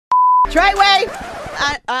Treyway!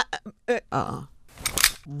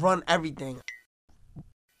 Run everything.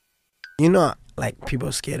 You know, like, people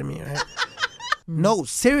are scared of me, right? No,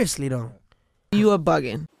 seriously, though. You are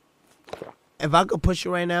bugging. If I could push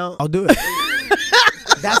you right now, I'll do it.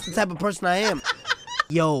 That's the type of person I am.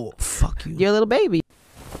 Yo, fuck you. You're a little baby.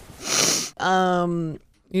 You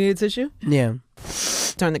need a tissue? Yeah.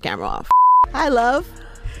 Turn the camera off. Hi, love.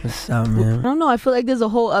 What's up, I man? don't know. I feel like there's a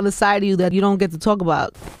whole other side of you that you don't get to talk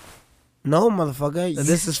about. No, motherfucker.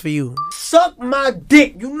 This is for you. Suck my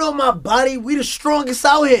dick. You know my body. We the strongest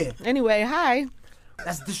out here. Anyway, hi.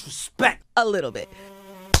 That's disrespect. A little bit.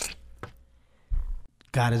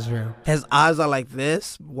 God is real. His eyes are like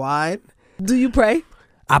this, wide. Do you pray?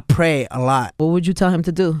 I pray a lot. What would you tell him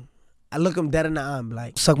to do? I look him dead in the eye and be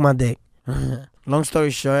like, suck my dick. Long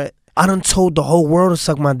story short, I done told the whole world to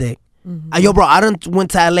suck my dick. Yo, bro, I done went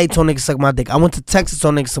to LA, told niggas to suck my dick. I went to Texas,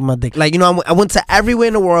 told niggas to suck my dick. Like, you know, I went to everywhere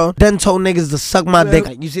in the world, then told niggas to suck my dick.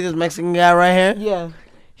 Like, you see this Mexican guy right here? Yeah.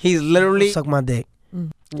 He's literally suck my dick.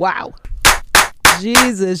 Wow.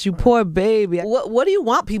 Jesus, you poor baby. What do you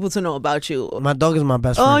want people to know about you? My dog is my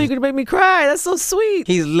best friend. Oh, you're gonna make me cry. That's so sweet.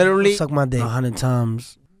 He's literally sucked my dick 100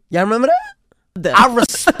 times. Y'all remember that? I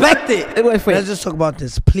respect it. Wait. Let's just talk about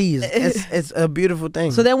this, please. It's a beautiful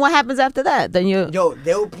thing. So then what happens after that? Then you... Yo,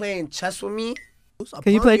 they were playing chess with me.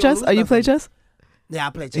 Can you play chess? Are you play chess? Yeah, I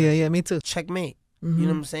play chess. Yeah, me too. Checkmate. You know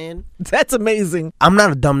what I'm saying? That's amazing. I'm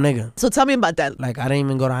not a dumb nigga. So tell me about that. Like, I didn't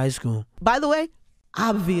even go to high school. By the way,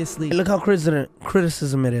 obviously. Look how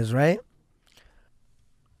criticism it is, right?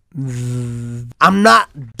 I'm not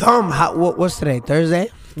dumb. What's today? Thursday?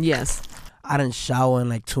 Yes. I didn't shower in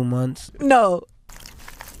like 2 months. No.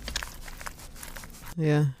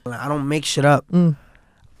 Yeah. I don't make shit up.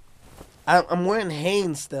 I'm wearing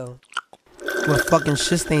Hanes still. With fucking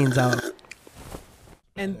shit stains out.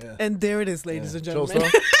 And there it is, ladies and gentlemen.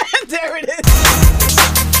 Showstopper? There it is.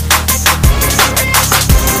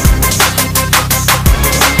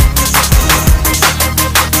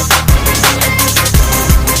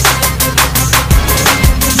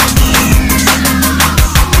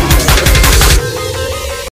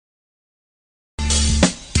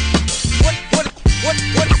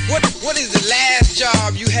 What is the last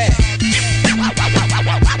job you had?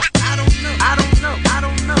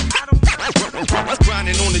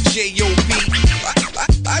 Grinding on the J.O.B.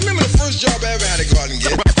 I remember the first job I ever had to go out and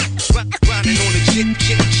get. Grinding on the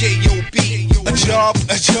J.O.B. A job,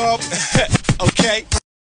 okay.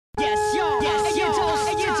 Yes, yo, and you don't,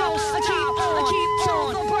 I keep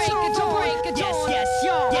on, don't break it, yes,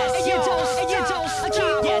 yo, and you don't, I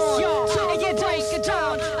keep yes, yo, and you break it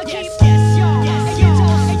down, I keep yes, yo, and you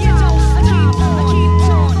don't, I keep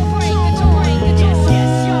on, don't break it, yes,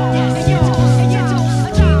 yo, and you don't,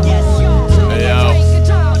 I keep yes, yo, Hey,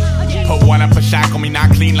 yo. Put one up a shackle me,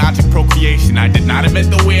 not clean logic procreation. I did not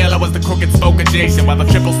invent the wheel, I was the crooked spoke adjacent. While the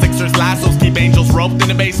triple sixers lassos keep angels roped in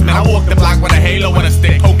the basement. I walk the block with a halo and a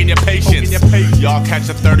stick, poking your patience. Y'all catch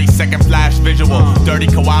a 30-second flash visual. Dirty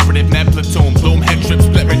cooperative med platoon, bloom head trip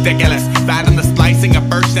split ridiculous. Bad on the splicing of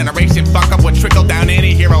first generation. Fuck up what trickle down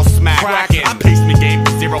any hero smack. Cracking. I pace me game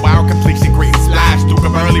for 0 hour completion. Green slash, Duke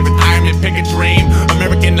of early retirement, pick a dream.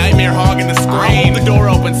 American nightmare hogging the screen. The door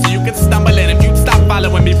open so you can stumble in if you'd stop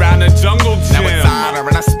following me round the jungle gym. Now it's honor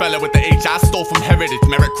and I spell it with the H I stole from heritage.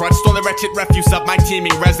 Merit crutch stole the wretched refuse of my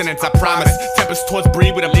teaming resonance. I promise. Tempest towards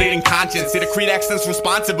breed with a bleeding conscience. See the Creed accent's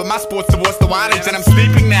responsive, but my sports divorce the wattage and I'm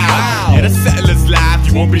sleeping now. Wow. Yeah, the settlers laugh.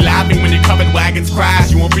 You won't be laughing when your covered wagons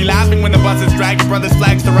crash. You won't be laughing when the buses drag your brother's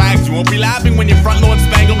flags to rags. You won't be laughing when your front lawn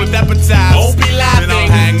spangled with epitaphs. Won't be laughing. Then I'll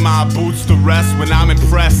hang my boots to rest when I'm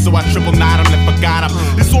impressed. So I triple knot them and forgot them.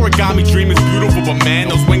 This origami dream is beautiful, but man,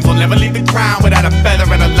 those wings will never leave the ground without a feather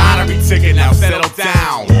and a lottery ticket. Now settle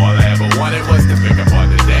down. All I ever wanted was to pick up on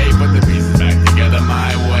the day, put the pieces back together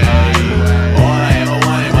my way. All I ever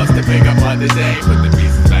wanted was to pick up on the day, put the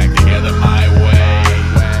pieces back together my way.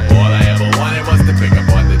 All I ever wanted was to pick up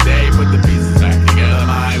on the day, put the pieces back together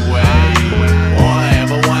my way. All I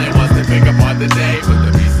ever wanted was to pick up on the day, put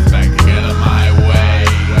the pieces back together my way.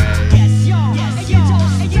 yes, yo,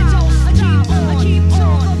 and you don't, I keep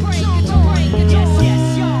on, don't break it, yes,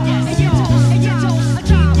 yo, and you don't, I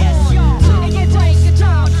keep yes, yo, and you break it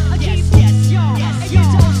down,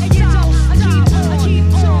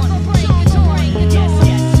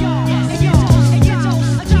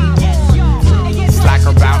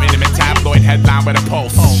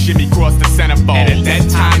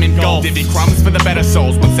 crumbs for the better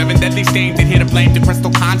souls. When 7 deadly stains, they here to blame the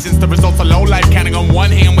crystal conscience. The results of low life, counting on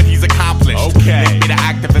one hand what he's accomplished. Okay. Link me the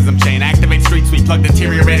activism chain, activate street sweep, plug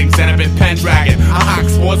deteriorating Zenobin Pendragon. I hawk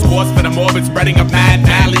sports wars for the morbid, spreading a mad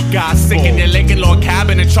valley. God sick in your Lincoln Log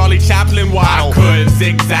cabin and Charlie Chaplin waddle. I could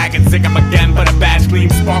zigzag and zig 'em again, but a badge gleam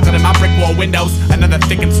sparkled in my brick wall windows. Another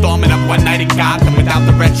thick installment of One Night in Gotham without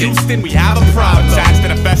the wretched. Houston, we have a problem. Attached to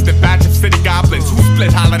the festive batch of city goblins who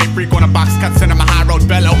split holiday freak on a box cut cinema high road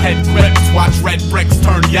bellow. Head grips, watch red bricks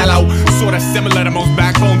turn yellow. Sorta similar to most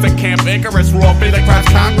backbones at Camp Icarus. Raw big like crowds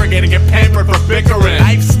congregate and get pampered for bickering.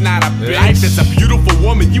 Life's not a bitch. Life is a beautiful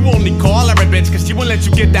woman. You only call her a bitch cause she won't let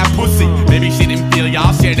you get that pussy. Maybe she didn't feel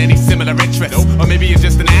y'all shared any similar interests. Or maybe you're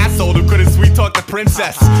just an asshole who couldn't sweet talk the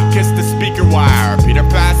princess. Kiss the speaker wire. Peter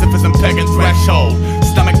pacifism pegging threshold.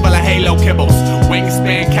 Stomach full of halo kibbles.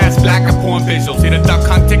 Wingspan cast black upon visuals. Hit a duck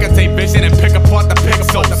hunt, take a tape vision and pick apart the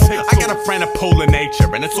pixels. I got a friend of polar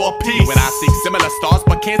nature and it's all peace. When I seek similar stars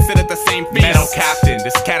but can't sit at the same feast. Metal captain,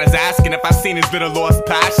 this cat is asking if I seen his bit of lost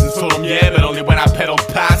passions. Told him yeah, but only when I pedaled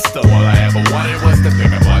past her. All I ever wanted was to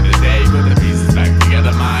pick apart the day, put the pieces back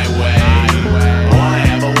together my way. All I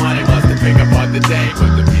ever wanted was to pick apart the day,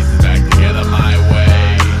 put the pieces back together my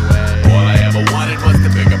way. All I ever wanted was to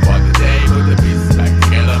pick apart the day, put the pieces back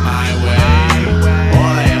together my way.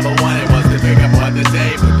 All I ever wanted was to pick apart the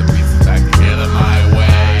day, put the pieces back together my way.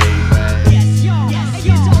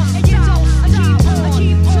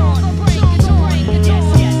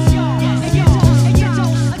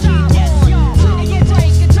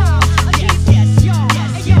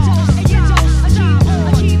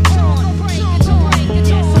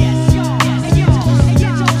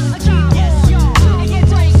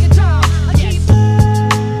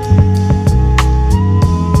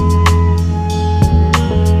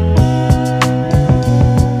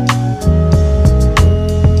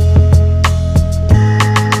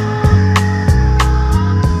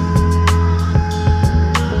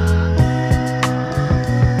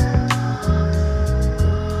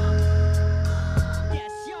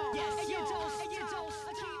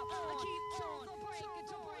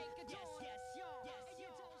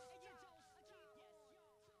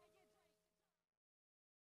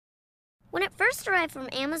 When it first arrived from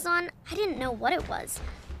Amazon, I didn't know what it was.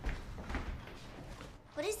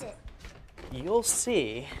 What is it? You'll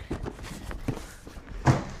see.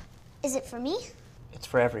 Is it for me? It's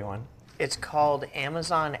for everyone. It's called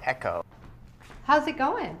Amazon Echo. How's it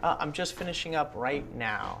going? I'm just finishing up right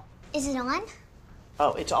now. Is it on?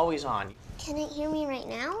 Oh, it's always on. Can it hear me right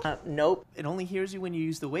now? Nope. It only hears you when you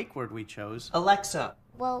use the wake word we chose. Alexa.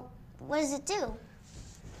 Well, what does it do?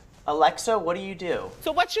 Alexa, what do you do?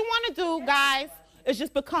 So what you want to do, guys, is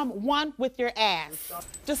just become one with your ass.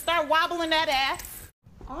 Just start wobbling that ass.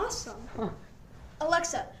 Awesome.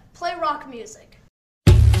 Alexa, play rock music.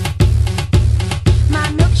 My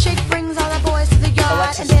milkshake brings all the boys to the yard.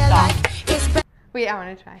 Alexa, and they're stop. like, it's Wait, I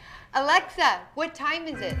want to try. Alexa, what time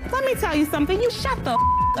is it? Let me tell you something. You shut the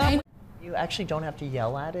up. You actually don't have to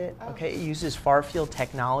yell at it, okay? It uses far-field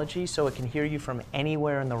technology so it can hear you from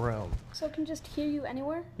anywhere in the room. So it can just hear you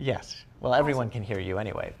anywhere? Yes. Well, everyone can hear you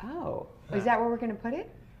anyway. Oh, is that where we're going to put it?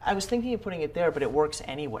 I was thinking of putting it there, but it works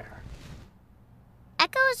anywhere.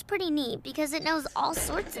 Echo is pretty neat because it knows all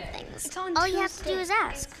sorts of things. It's on All you have to do is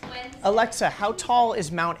ask. Alexa, how tall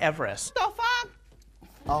is Mount Everest? So fuck.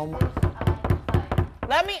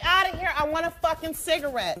 Let me out of here. I want a fucking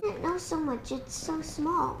cigarette. It knows so much. It's so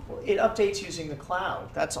small. It updates using the cloud.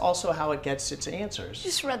 That's also how it gets its answers.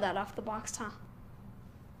 Just read that off the box, huh?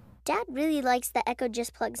 Dad really likes that Echo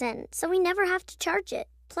just plugs in, so we never have to charge it.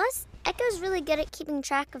 Plus, Echo's really good at keeping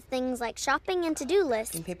track of things like shopping and to-do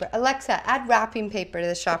lists. Paper. Alexa, add wrapping paper to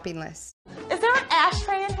the shopping list. Is there an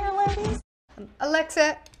ashtray in here, ladies?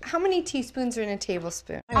 Alexa, how many teaspoons are in a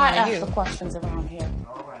tablespoon? I ask the questions around here.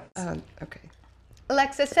 Okay.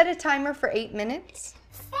 Alexa, set a timer for 8 minutes.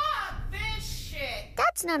 Fuck this shit.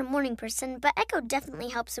 Dad's not a morning person, but Echo definitely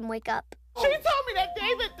helps him wake up. She told me that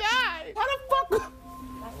David died. How the fuck?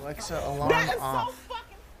 Alexa, alarm That is off. so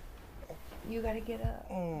fucking. You gotta get up.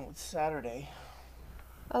 It's Saturday.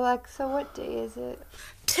 Alexa, what day is it?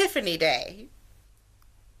 Tiffany Day.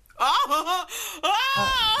 Oh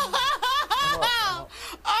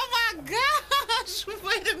my gosh!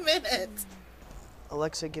 Wait a minute.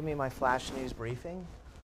 Alexa, give me my flash news briefing.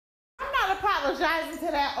 I'm not apologizing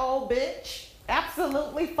to that old bitch.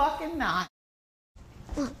 Absolutely fucking not.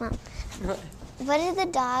 Mom, what did the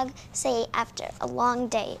dog say after a long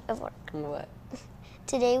day of work? What?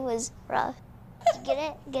 Today was rough. You get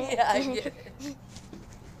it? Get it? Yeah, I get it.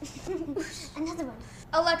 Another one.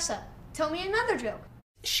 Alexa, tell me another joke.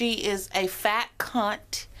 She is a fat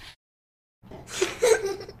cunt.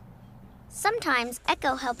 Sometimes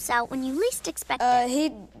Echo helps out when you least expect it.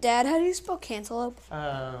 Hey, Dad, how do you spell cantaloupe?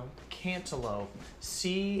 Cantaloupe.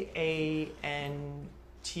 C-A-N-T...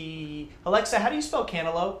 Alexa, how do you spell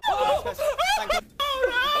cantaloupe? No,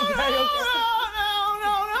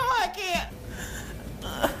 I can't.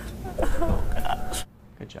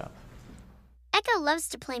 Good job. Echo loves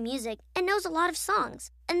to play music and knows a lot of songs,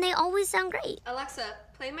 and they always sound great. Alexa,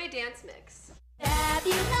 play my dance mix.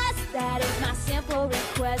 Fabulous, that is my simple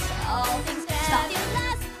request. All things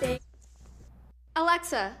fabulous.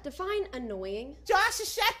 Alexa, define annoying. Josh,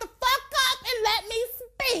 shut the fuck up and let me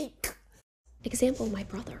speak. Example, my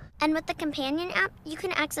brother. And with the companion app, you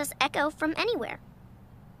can access Echo from anywhere.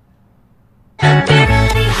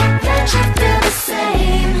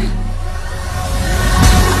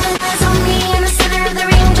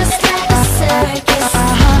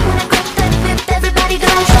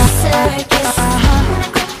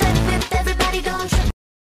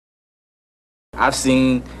 I've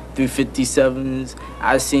seen 357s,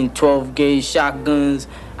 I've seen 12 gauge shotguns,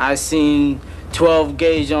 I've seen 12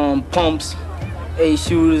 gauge pumps, 8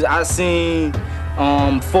 shooters, I've seen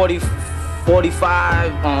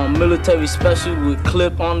 45 military special with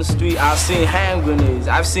clip on the street, I've seen hand grenades,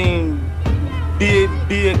 I've seen beer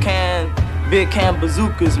can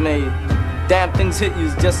bazookas made. Damn things hit you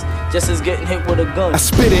just as getting hit with a gun. I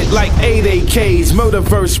spit it like 8 AKs, murder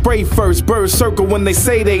verse, spray first, bird circle when they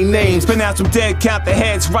say they names. Spin out some dead, count the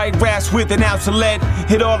heads, right raps with an ounce of lead.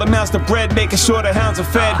 Hit all amounts of bread, making sure the hounds are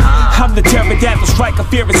fed. I'm the pterodactyl striker,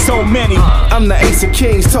 fearing so many. I'm the ace of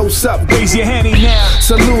kings, toast up, raise your handy now.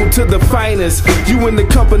 Salute to the finest, you in the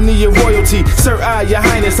company of royalty. Sir, your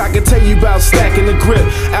highness, I can tell you about stacking the grip.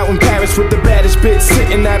 Out in Paris with the baddest bitch,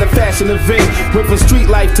 sitting at a fashion event. Went from street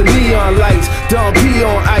life to neon lights. Don't be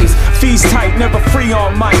on ice. Fees tight, never free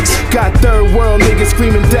on mics. Got third world niggas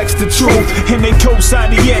screaming Dex the truth. And they co-sign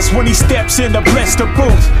the yes when he steps in the bless the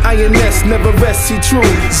booth. INS never rest, see true.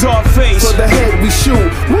 Czar face. For the head we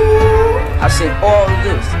shoot. Woo! I've seen all of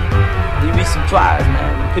this. You'd be surprised,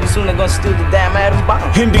 man. Pretty soon they're gonna steal the damn atom bomb.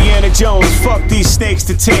 Indiana Jones, fuck these snakes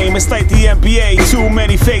to tame. It's like the NBA, too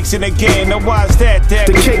many fakes in the game. Now why's that?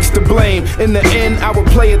 The cake's to blame. In the end, I would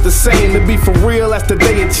play it the same. To be for real, that's the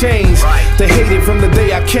day it changed. They hate it from the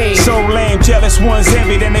day I came. So lame, jealous ones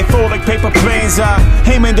envy, then they fold like paper planes. I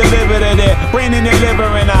aim and deliver to that, branding and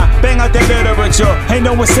delivering. I bang out the literature. Ain't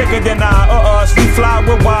no one sicker than us. We fly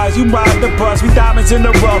with wise, you ride the bus. We diamonds in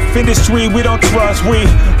the rough. Industry we don't trust. We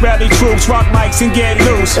rally troops, rock mics and get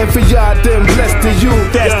loose. And for y'all, them blessed to you.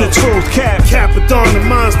 That's the truth, Capadon, the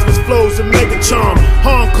monstrous flows of Megacharm.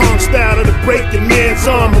 Hong Kong style of the breaking man's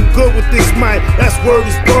arm. I'm good with this mic, that's word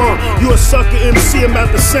is born. You a sucker MC, I'm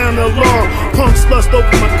about to sound the alarm. Punks lust over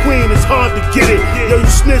my queen, it's hard to get it. Yo, you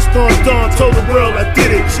snitched on Dawn, told the world I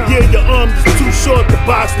did it. Yeah, your arm is too short to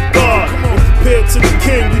box with God. And compared to the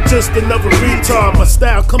king, you just another retard. My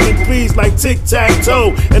style come in threes like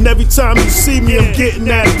tic-tac-toe. And every time you see me, I'm getting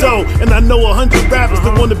that dough. And I know 100 rappers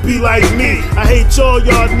that wanna be like me. I hate y'all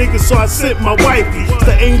niggas, so I sent my wifey. It's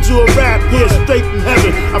the angel of rap, yeah, straight from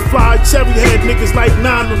heaven. I fly cherry head niggas like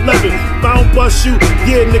 9/11. If I don't bust you,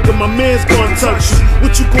 yeah, nigga, my man's gonna touch you.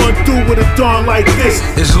 What you gonna do with a dawn like this?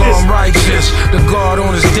 Islam righteous, the guard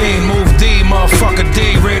on his dean. Move D, motherfucker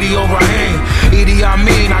D, radio Rahim. Edie, I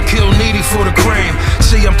mean, I kill needy for the cream.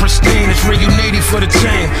 See, I'm pristine, it's real needy for the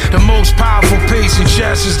team. The most powerful piece in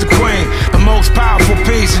chess is the queen. The most powerful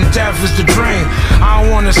piece in death is the dream. I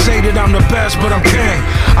don't wanna say that I'm the best, but I'm king.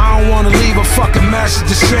 I don't wanna leave a fucking mess at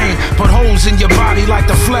the scene. Put holes in your body like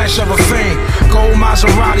the flesh of a fiend. Gold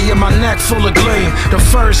Maserati in my neck full of gleam. The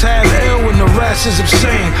first half ill and the rest is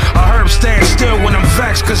obscene. A herb stand still when I'm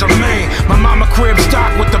vexed cause I'm mean. My mama crib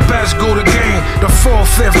stock with the best Gouda game. The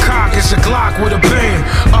 4/5 cock is a Glock with a beam.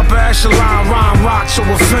 Upper echelon rhyme rock to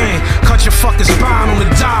a fiend. Cut your fucking spine on the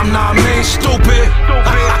dime, nah I mean stupid.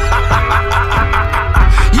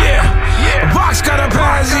 Yeah, Box got a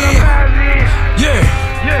Pazzy. Yeah,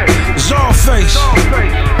 Czarface.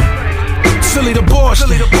 Philly to Boston.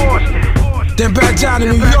 Then back down to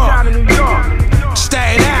New York.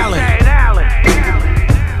 Staten Island.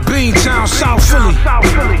 Beantown, South Philly.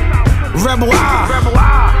 Rebel Eye.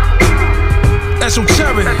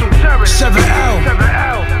 Esoteric. 7L.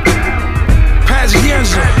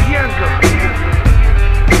 Pazienza.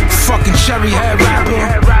 Fucking cherry head rapper.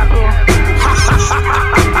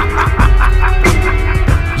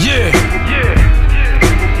 Yeah.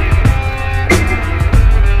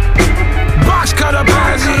 Box cut up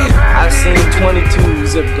Pazzy. I've seen 22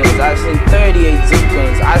 zip guns, I've seen 38 zip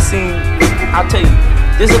guns, I'll tell you,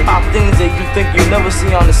 this is about things that you think you never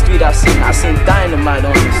see on the street. I've seen dynamite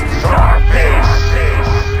on the street.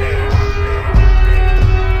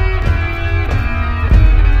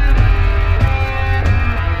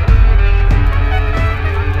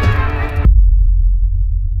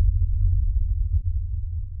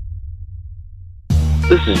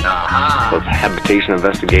 sanitation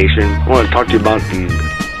investigation. I want to talk to you about the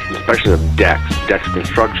inspection of decks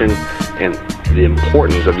construction, and the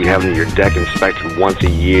importance of you having your deck inspected once a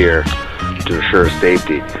year to ensure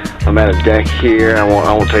safety. I'm at a deck here. I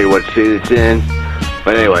won't tell you what state it's in,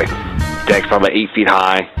 but anyway, deck's probably about 8 feet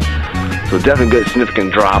high, so definitely good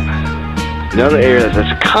significant drop. Another area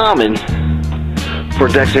that's common for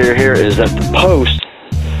decks here is that the posts,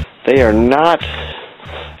 they are not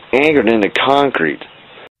anchored into concrete.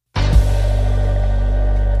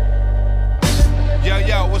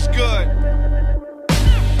 Yo, what's good?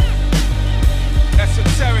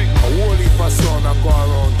 Esoteric. I won't leave my son, I go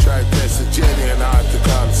around try to test the Jenny and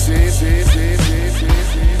article. See.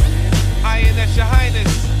 I ain't at your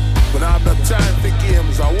highness. But I have no time for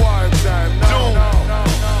games, I war time. No.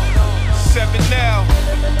 7 now.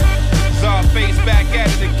 Czarface back at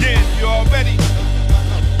it again, you already?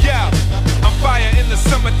 Yeah, I'm fire in the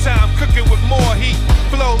summertime, cooking with more heat.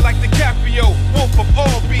 Flow like DiCaprio, wolf of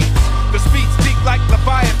all beats. The speech deep like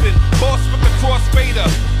Leviathan, boss with the crossfader.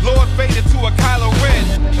 Lord Vader to a Kylo Ren.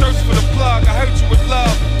 Thirst for the plug, I hurt you with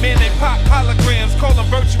love. Man, they pop holograms, call them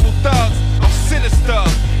virtual thugs. I'm sinister,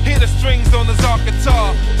 hear the strings on the Zark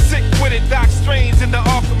guitar. Sick with it, Doc Strange in the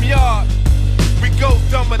Arkham Yard. We go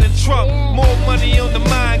dumber than Trump. More money on the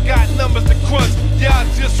mind, got numbers to crunch. Y'all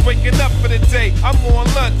just waking up for the day. I'm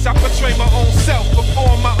on lunch. I portray my own self,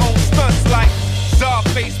 perform my own stunts like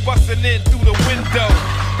Czarface busting in through the window.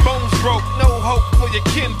 Bones broke, no hope for your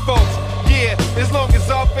kinfolks. Yeah, as long as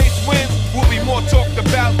Czarface wins, we'll be more talked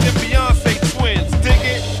about than Beyonce twins. Dig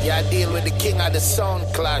it? Yeah, I deal with the king of the sound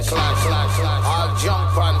clash. All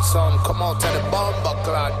jump on sound, come out of the bomber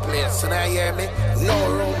clad place. And I hear me? No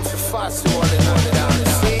room for fast rolling on the down.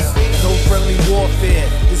 No friendly warfare,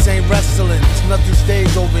 this ain't wrestling. It's nothing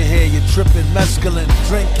stage over here. You're tripping, mescaline,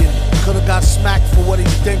 drinking. Could've got smacked for what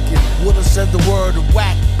he's thinking. Would've said the word of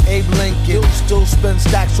whack. Abe Lincoln still spend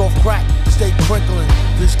stacks off crack. Stay crinkling.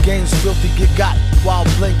 This game's filthy, get got while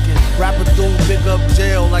blinking. Rapper dude, big up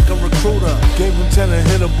jail like a recruiter. Gave him 10 and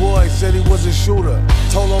hit a boy, said he was a shooter.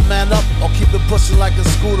 Told him man up or keep it pushing like a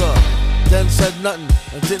scooter. Then said nothing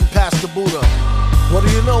and didn't pass the Buddha. What do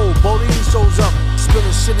you know? Bodine shows up. Spit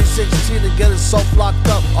a shitty 16 to get himself locked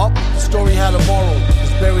up. The story had a moral.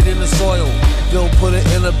 It's buried in the soil. Bill put it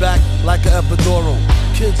in the back like an epidural.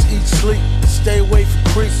 Kids eat, sleep, stay away from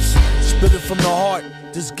creeps. Spit it from the heart.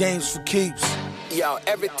 This game's for keeps. Yo,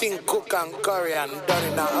 everything cook and curry and done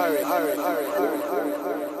in a hurry.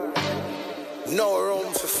 No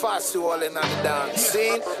room for fast rolling on the dance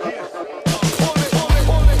scene.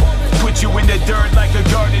 Put you in the dirt like a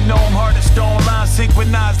garden gnome, heart of stone, lines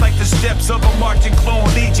synchronized like the steps of a marching clone.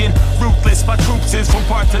 Legion, ruthless, my troops is from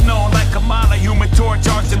Parthenon, like Kamala, human torch,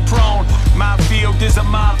 arched and prone. My field is a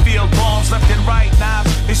minefield, bombs left and right, knives,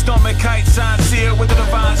 his stomach height, sign sealed with a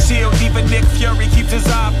divine shield. Even Nick Fury keeps his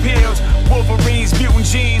eye peeled. Wolverines, mutant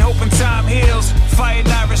gene, hoping time heals. Fighting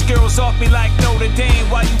Irish girls off me like Notre Dame.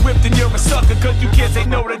 While you whipped and you're a sucker, cause you kids ain't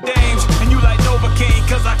Notre Dames. And you like Novocaine,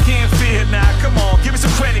 cause I can't fear now. Come on, give me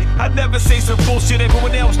some credit. I'd never say some bullshit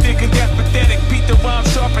everyone else did, cause that's pathetic. Beat the rhyme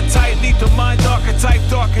sharp and tight, leave the mind archetype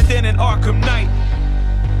darker than an Arkham Knight.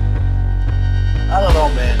 I don't know,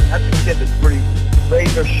 man. That kid is pretty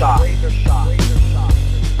razor sharp.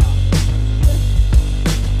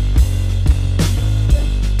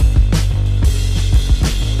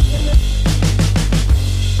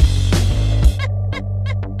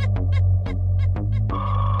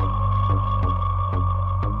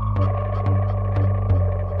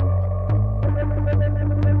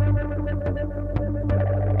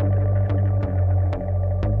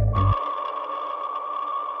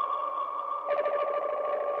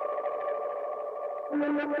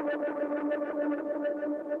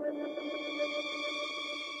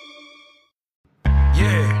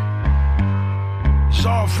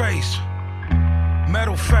 Czarface,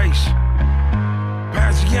 metal face,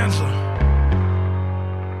 Pazienza.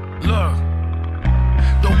 Look,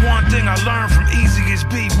 the one thing I learned from Easy is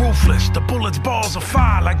be ruthless. The bullet's balls of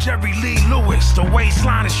fire like Jerry Lee Lewis. The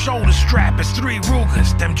waistline is shoulder strap, it's 3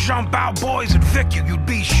 Rugers. Them jump out boys would vic you, you'd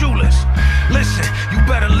be shoeless. Listen, you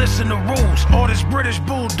better listen to rules, or this British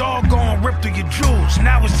bulldog gon' rip through your jewels.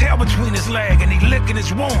 Now his tail between his leg and he licking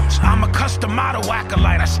his wounds. I'm a custom model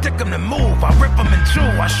acolyte, I stick him to move. I rip him in 2,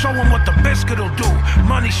 I show him what the biscuit'll do.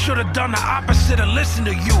 Money should've done the opposite of listen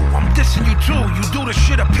to you. I'm dissing you too, you do the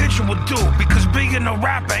shit a pitcher would do. Because being a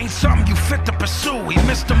rapper ain't something you fit to pursue. He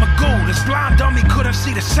missed a Magoo, this blind dummy couldn't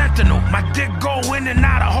see the sentinel. My dick go in and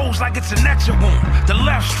out of holes like it's an extra wound. The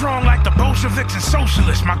left strong like the Bolsheviks and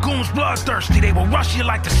socialists. My goons bloodthirsty, they will rush you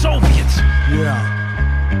like the Soviets. Yeah.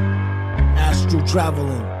 Astral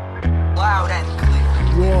traveling. Loud and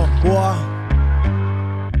clear. Raw, boy.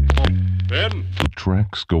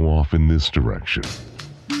 tracks go off in this direction.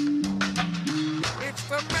 It's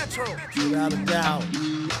the Metro. Without a doubt.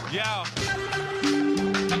 Yo.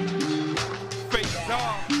 Fake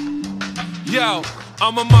dog. Yo,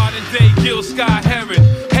 I'm a modern day Gil Scott Heron.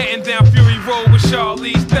 Heading down Fury Road with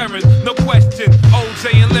Charlize Theron. No question,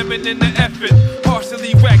 OJ and Lemon in the effing.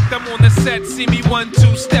 Partially wrecked, I'm on the set, see me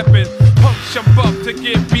 1-2 stepping. Pump, jump up to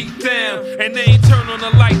get beat down. And they ain't turn on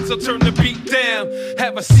the lights, so turn the beat down.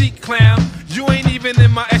 Have a seat, clown. You ain't even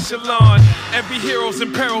in my echelon. Every hero's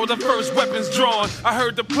in peril, the first weapon's drawn. I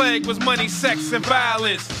heard the plague was money, sex, and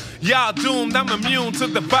violence. Y'all doomed, I'm immune to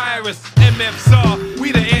the virus. MFSR,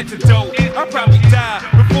 we the antidote. I'll probably die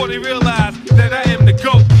before they realize that I am the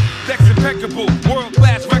GOAT. Dex impeccable,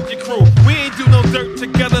 world-class wrecking crew. We ain't do no dirt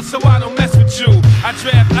together, so I don't mess with you. I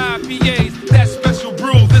draft IPAs, that special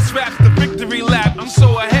brew. This rap's the victory lap, I'm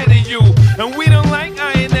so ahead of you. And we don't like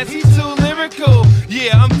INS, he's too lyrical.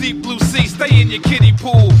 Yeah, I'm deep blue sea, stay in your kiddie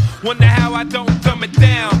pool. Wonder how I don't dumb it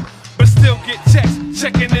down, but still get checks,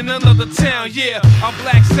 checking in another town. Yeah, I'm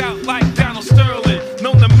blacks out like Donald Sterling,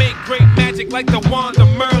 known to make great magic like the wand of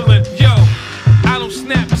Merlin. Yo, I don't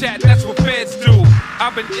Snapchat, that's what feds do.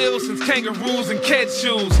 I've been ill since kangaroos and kid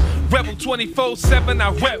shoes. Rebel 24/7, I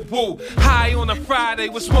rep woo. High on a Friday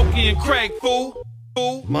with Smokey and Craig, fool.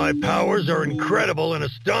 My powers are incredible and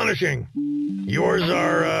astonishing. Yours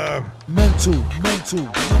are, mental.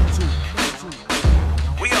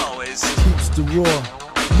 We always Keeps the raw.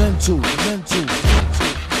 Mental.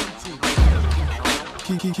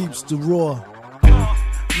 Keeps the raw.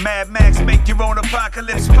 Mad Max, make your own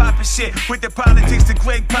apocalypse, poppin' shit with the politics to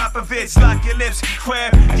Greg Popovich. Lock your lips,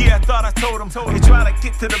 crab. Yeah, I thought I told him. They try to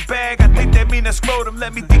get to the bag, I think they mean to scrotum.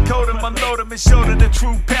 Let me decode them, unload them, and show them the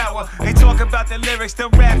true power. They talk about the lyrics, the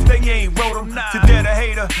raps, they ain't wrote them. To dead a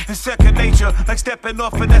hater, it's second nature, like stepping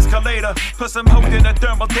off an escalator. Plus I'm holding a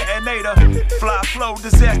thermal detonator. Fly flow,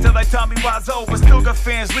 disaster like Tommy Wiseau, but still got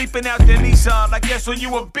fans leaping out their Nissan. Like guess when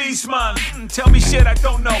you a beast, man. Tell me shit I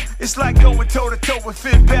don't know. It's like going toe to toe with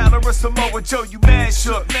Finn Balor or Samoa Joe. You mad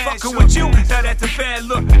shook, fucking with you. Now that's a bad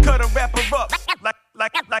look. Cut a rapper up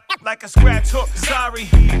like a scratch hook. Sorry,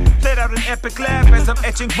 let out an epic laugh as I'm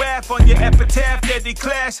etching graph on your epitaph. Deadly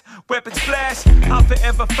clash, weapons flash. I'm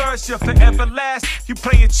forever first, you're forever last. You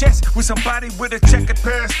playing chess with somebody with a checkered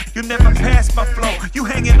past. You never pass my flow. You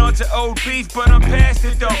hanging on to old beef, but I'm past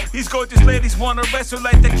it though. These gorgeous ladies wanna wrestle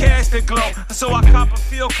like the cast and glow. So I cop a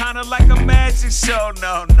feel kinda like a magic show.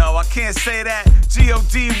 No, I can't say that.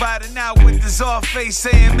 G.O.D. riding out with this off face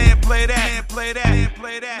saying, man, play that, man, play that, man,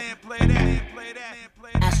 play that, man, play that, man, play that.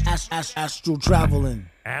 Astral traveling.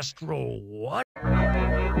 Astral what? 2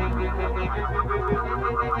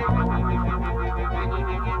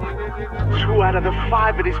 out of the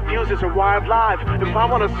 5 of these fuses are wired live. If I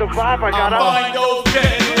wanna survive, I gotta find those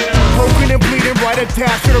days. Broken and bleeding, right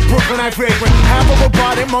attached to the Brooklynite vagrant. Half a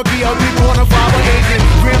robotic monkey, ugly, born of our agent.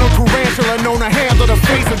 Random tarantula, known to handle the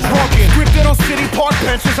face of drunken. Scripted on city park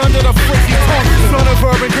benches under the fritzy tongue. Son of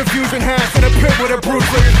urban confusion, hash in a pit with a Bruce.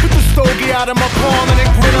 With the stogie out of my palm and then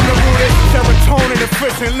grin on the rooted. Serotonin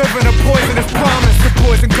efficient, living a poisonous promise. The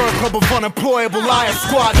boys and girls club of unemployable liar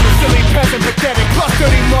squad. Silly peasant, pathetic, plus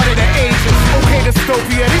 30 money to ages. Okay,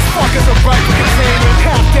 dystopia, these fuckers are right to containment.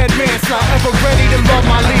 Half dead man, shot ever ready to love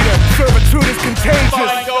my leader. Servitude is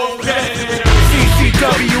contagious.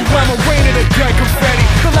 CCW, I'm a rain of the dead confetti.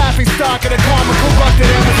 The laughing stock of the karma corrupted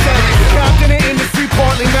emissary. Captain of industry,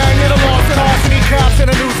 partly magnet, a lost and arsony. Caps in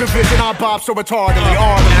a news division, I bob so retarded the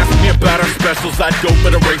army. Ask me about our specials, I'd go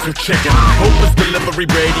for the razor chicken. Hopeless delivery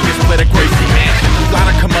radius, split a crazy mansion. Got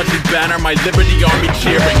a curmudgeon banner, my Liberty Army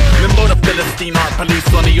cheering. Limbo to Philistine, art police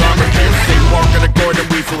on the armor piercing. Walker the Gordon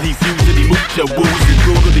Weasel, he's usually mucho woozy.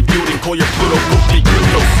 Brutally feuding, call your Pluto goofy,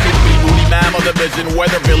 Pluto Snoopy. Moody mammal division,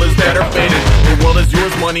 Weatherville is better fitted. The world is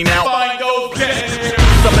yours, money now. Find those days.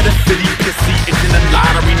 Some of the city pissy, itching the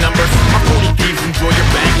lottery numbers. Our phony thieves enjoy your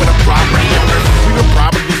bank with a property owners. We were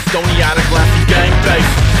probably stony out of glassy gang face.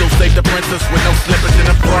 Still save the princess with no slippers in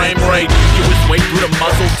a frame rate. You was way through the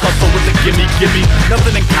muzzle, tussle with the gimme.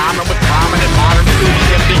 Nothing in common with prominent modern city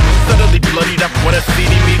empty. Suddenly bloodied up with a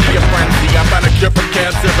CD media frenzy. I found a cure for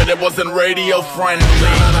cancer, but it wasn't radio friendly.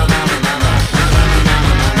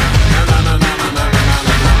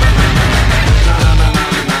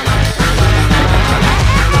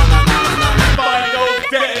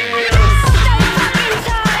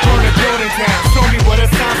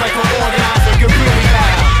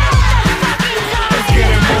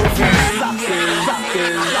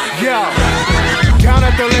 Down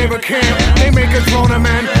at the labor camp, they make us grown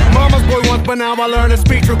men. Mama's boy once, but now I learn to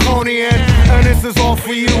speak draconian. And this is all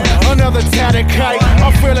for you, another tatted kite.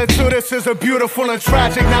 I'm feeling too, this is a beautiful and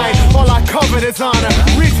tragic night. All I covered is honor,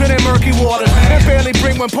 reaching in murky waters. And barely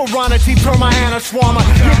bring when piranha teeth turn my hand a swarmer.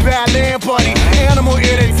 You're bad land, buddy, animal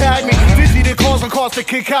ear to tag me. Dizzy to cause a cost to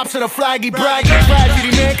kick cops to the flaggy braggy.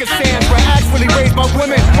 Tragedy man can stand where actually raised by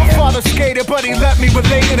women. My father skated, but he left me with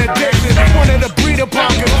latent addiction. Wanted to breed a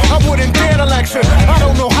pocket, I wouldn't dare to lecture. I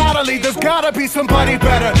don't know how to lead, there's gotta be somebody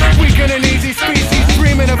better. Weaken an easy species,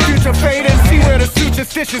 dreaming of future fading. See where the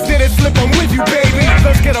superstitious didn't slip, I'm with you, baby.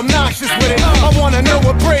 Let's get obnoxious with it, I wanna know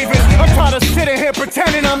what brave is. I'm tired of sitting here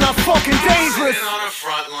pretending I'm not fucking dangerous. Sitting on the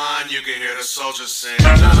front line, you can hear the soldiers sing.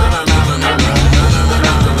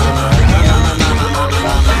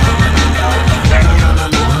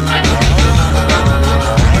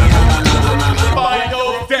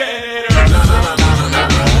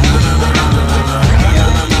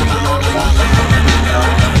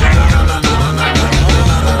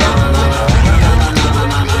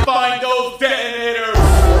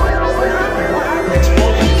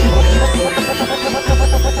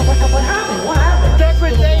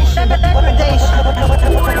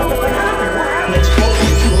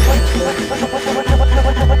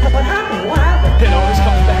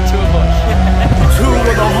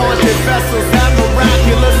 Vessels that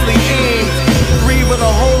miraculously aimed. 3 were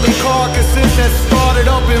the holy carcasses that started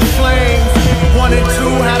up in flames. 1 and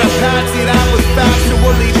 2 had a patsy that was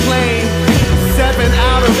factually plain. 7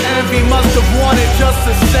 out of envy must have wanted just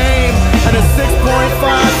the same. And a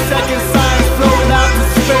 6.5-second science floated out to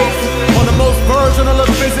space. On the most virginal of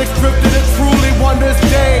physics, drifted a truly wondrous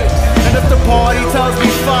day. And if the party tells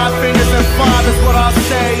me 5 fingers and 5 is what I'll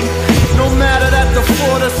say. No matter that the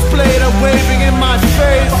 4 displayed are waving in my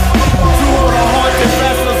face. 2 were the haunted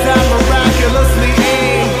vessels that miraculously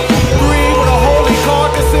aimed. 3 were the holy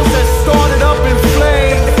carcasses that started up in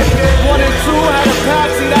flames. 1 and 2 had a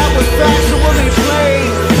patsy that was factually plain.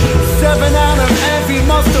 7 out of envy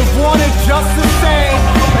must have wanted just the same.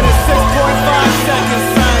 And a 6.5-second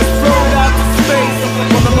science floated out to space.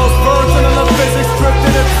 On the most virginal of physics,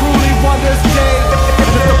 drifted a truly wondrous day.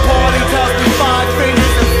 And if the party tells me 5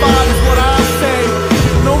 fingers and 5 is what I'll say.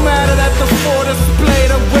 No matter that the 4 displayed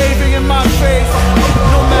are waving in my face.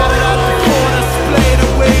 No matter that the 4 displayed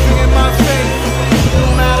are waving in my face. No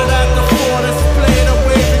matter that the 4 displayed are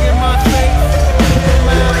waving in my face.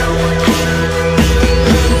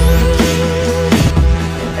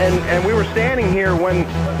 And we were standing here when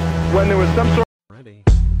there was some sort of ready.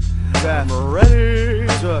 I'm ready.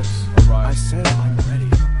 Just I said I'm ready.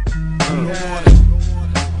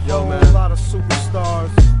 Yo man, a lot of superstars.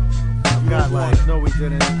 No, we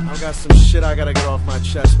didn't. I've got some shit I gotta get off my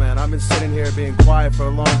chest, man. I've been sitting here being quiet for a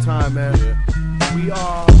long time, man. We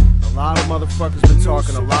are a lot of motherfuckers been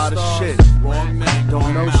talking a lot of shit. Wrong man,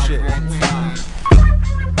 don't know shit.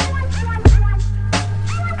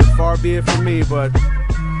 Far be it from me, but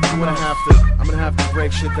I'm gonna have to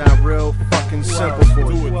break shit down real fucking simple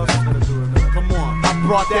for you. Come on. I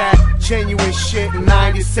brought that genuine shit in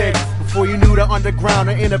 '96. Before you knew the underground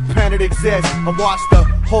or independent exists. I watched the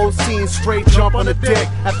whole scene straight jump on the dick.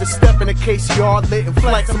 After stepping the case yard lit and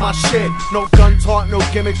flexing my shit. No gun talk, no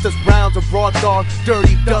gimmicks, just rounds of broad dog.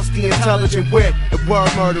 Dirty, dusty, intelligent wit and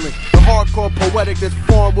word murdering. The hardcore poetic that's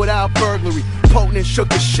formed without burglary. Potent and shook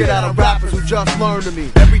the shit out of rappers who just learned to me.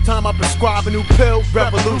 Every time I prescribe a new pill,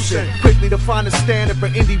 revolution. Quickly to find a standard for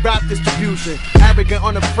indie rap distribution. Arrogant,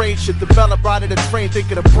 unafraid shit developed right at a train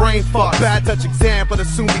thinking a brain fuck. Bad touch example that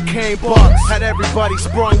soon became bucks. Had everybody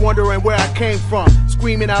sprung wondering where I came from.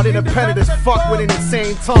 Screaming out independent as fuck with an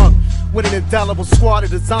insane tongue. With an indelible squad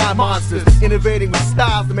of design monsters. Innovating with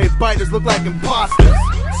styles that made biters look like imposters.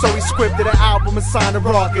 So he scripted an album and signed a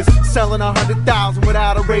ruckus. Selling 100,000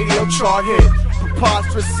 without a radio chart hit.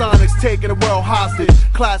 Preposterous sonics taking the world hostage.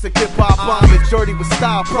 Classic hip-hop homage, dirty with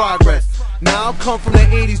style progress. Now I come from the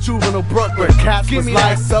 80s juvenile Brooklyn. Cats give me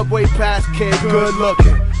like Subway Pass kid, good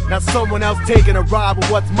looking. Now someone else taking a ride with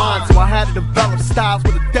what's mine. So I had to develop styles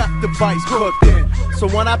with a death device cooked in. So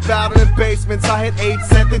when I battled in basements, I had 8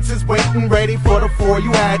 sentences waiting ready for the 4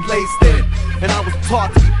 you had laced in. And I was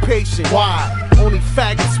taught to be patient. Why? Only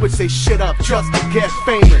faggots switch they shit up just to get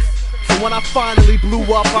famous. So when I finally blew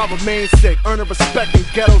up, I remained sick, earning respect in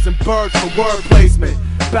ghettos and birds for word placement.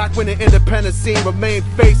 Back when the independent scene remained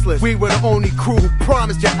faceless, we were the only crew who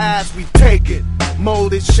promised your ass we'd take it.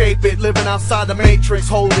 Mold it, shape it, living outside the matrix,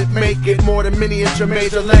 hold it, make it, more than miniature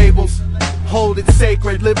major labels. Hold it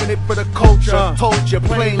sacred, living it for the culture. Told you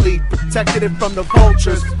plainly, protected it from the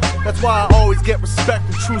vultures. That's why I always get respect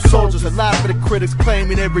from true soldiers and laugh at the critics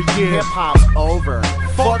claiming every year hip-hop's over.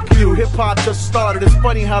 Fuck you, hip-hop just started. It's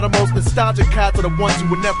funny how the most nostalgic cats are the ones who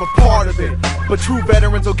were never part of it. But true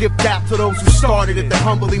veterans will give dap to those who started it, then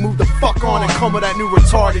humbly move the fuck on and come with that new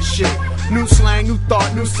retarded shit. New slang, new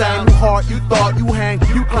thought, new sound, new heart. You thought, you hang,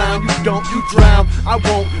 you clown, you don't, you drown. I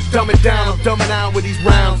won't dumb it down, I'm dumbing out with these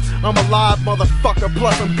rounds. I'm alive, motherfucker,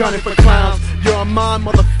 plus I'm gunning for clowns. You're a mind,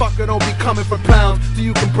 motherfucker, don't be coming for pounds. So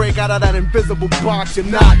you can break out of that invisible box, you're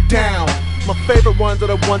not down. My favorite ones are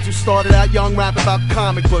the ones who started out young rapping about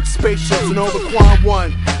comic books, spaceships, and Overquan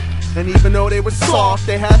 1. And even though they were soft,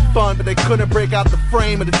 they had fun, but they couldn't break out the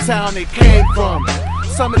frame of the town they came from.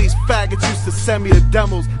 Some of these faggots used to send me the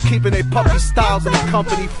demos, keeping their puppy styles in the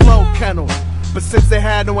company flow kennel. But since they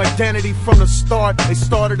had no identity from the start, they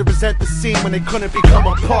started to resent the scene when they couldn't become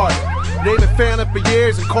a part. They've been failing for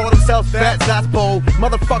years and call themselves vets, that's bold.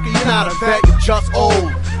 Motherfucker, you're not a vet, you're just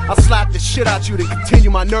old. I'll slap the shit out you to continue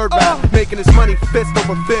my nerd rap, making this money fist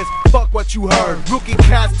over fist. Fuck what you heard. Rookie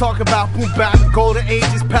cats talking about boom bap and golden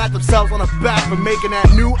ages, pat themselves on the back for making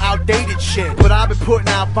that new outdated shit. But I've been putting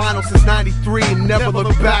out vinyl since 93 and never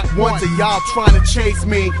looked back once. And y'all trying to chase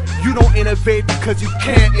me. You don't innovate because you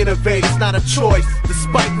can't innovate. It's not a choice,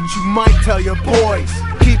 despite what you might tell your boys.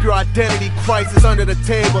 Keep your identity crisis under the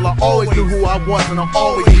table. I always knew who I was and I'll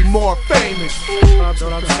always be more famous. You know what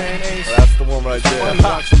I'm saying, Ace? That's the one right there. Funny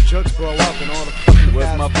watching Judge grow up and all the fucking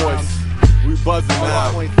Where's my voice? We buzzing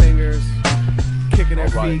now. Point fingers, kicking their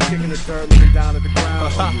feet, kicking the dirt, looking down at the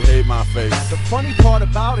ground. You hate my face. The funny part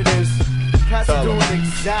about it is, cats are doing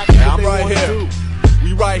exactly what they want to do.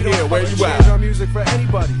 We right here. Where you at? Change our music for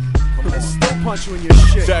anybody. And still punch you in your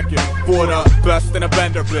shit. Check it, for the best in a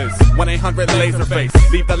bender biz.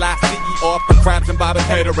 1-800-Laserface. Leave the last CE off for crabs and bob and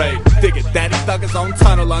haterade. Dig it, Daddy dug his own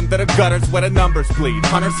tunnel under the gutters where the numbers bleed.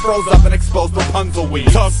 Hunters froze up and exposed Rapunzel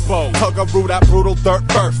weeds. Tugboat, tug a root out brutal dirt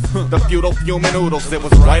first. The feudal fuming oodles, it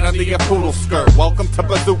was right under your poodle skirt. Welcome to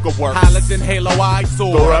Bazooka Works. Halogen Halo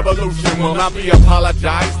eyesore. The revolution will not be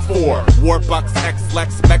apologized for. Warbucks,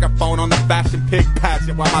 X-Lex, megaphone on the fashion pig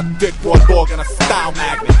pageant while my dick for a dog and a style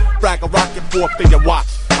magnet. Brag a rocket 4-figure watch.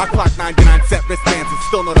 I clock 99 set wristbands and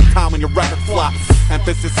still know the time when your record flops.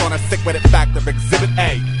 Emphasis on a sick-witted factor. Exhibit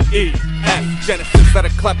A, E, S, Genesis of a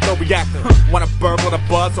klepto-reactor. Wanna burgle the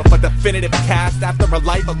buzz off a definitive cast after a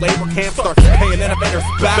life of labor camp starts paying innovators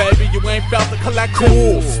back. Baby, you ain't felt the collective.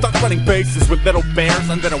 Cool. Stuck running bases with little bears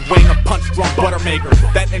under the wing of punch-drunk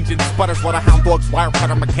buttermakers. That engine sputters while the hound dogs wire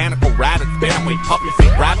cutter mechanical rabbits. Family puppies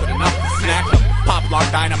ain't rapid enough to snatch them.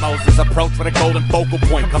 Pop-lock dynamos is approach with a golden focal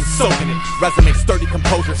point. Come soaking it. Resume sturdy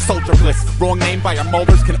composure, soldier bliss. Wrong name by your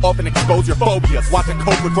molars can often expose your phobias. Watching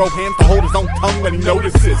Cobra grow hands to hold his own tongue when he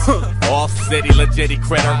notices. All city legitty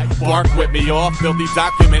critter. Bark with me off, filthy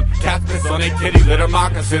document. Cats piss on a kitty litter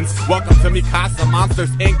moccasins. Welcome to Mikasa Monsters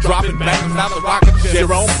Inc. Dropping bangers out the rocket ship.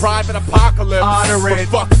 Your own private apocalypse. Honor it.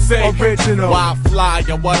 For fuck's sake. Original. Wild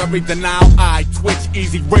flyer, what I read the now. I Twitch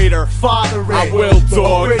easy raider. Father it. I will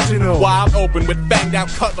dog. Original. Wild open with banged out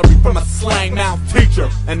cutlery from a slang mouth teacher.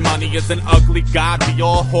 And money is an ugly god. We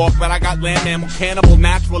all hawk, but I got land mammal, cannibal,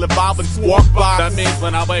 natural, evolving squawk box. That means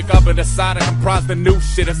when I wake up and decide to comprise the new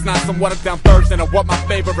shit, it's not some watered down version of what my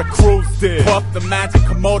favorite crews did. Puff the magic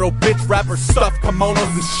Komodo, bitch rapper, stuff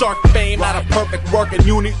kimonos and shark fame. Out of perfect work and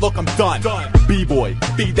unique look, I'm done. B-boy,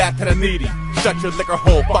 feed that to the needy. Shut your liquor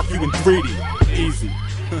hole, fuck you in 3D. Easy.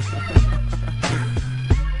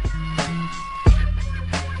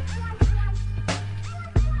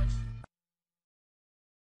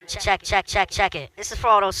 Check it. This is for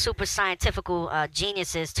all those super scientifical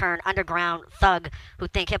geniuses turned underground thug who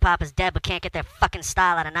think hip-hop is dead but can't get their fucking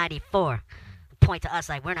style out of 94. Point to us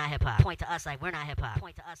like we're not hip-hop. Point to us like we're not hip-hop.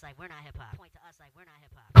 Point to us like we're not hip-hop. Point to us like we're not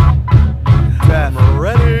hip-hop. I'm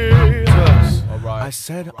ready. Alright. I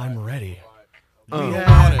said I'm ready. We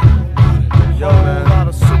had a lot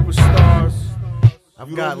of superstars.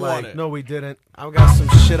 I've got like, no we didn't. I've got some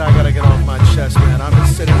shit I gotta get off my chest, man. I've been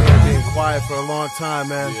sitting here being quiet for a long time,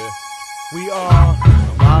 man. Yeah. We are,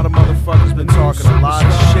 a lot of motherfuckers been talking a lot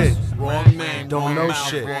of shit. Wrong name, Don't wrong know mouth,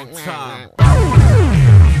 shit. wrong time.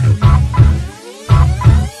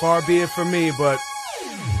 Far be it from me, but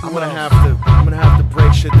I'm gonna have to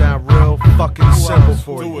break shit down real fucking simple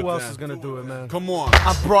for you. Who else is gonna do it, man? Come on.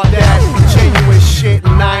 I brought that genuine shit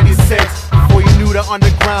in '96. Before you knew the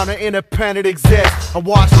underground and independent exists. I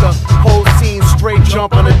watched the whole scene straight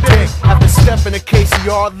jump on a dick after stepping to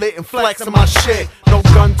KCR lit and flexing my shit. No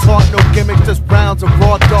gun talk, no gimmicks, just rounds of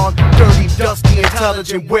raw dog, dirty, dusty,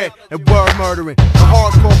 intelligent wit and word murdering. The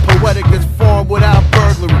hardcore poetic is formed without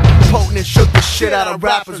burglary. Potent and shook the shit out of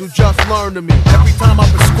rappers who just learned to me. Every time I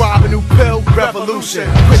prescribe a new pill, revolution.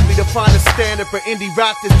 Quickly define a standard for indie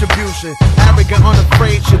rap distribution. Arrogant,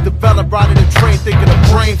 unafraid, should develop riding a train thinking a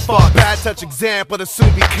brain fuck. Bad touch example that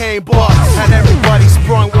soon became bust. Had everybody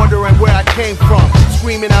sprung wondering where I came from.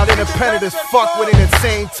 Screaming out independent as fuck with an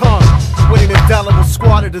insane tongue. With an indelible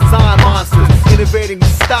squad of design monsters. Innovating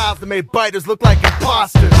with styles that made biters look like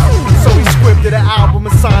imposters. So he scripted an album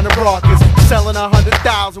and signed a raucous. Selling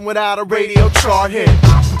 100,000 without a radio chart hit.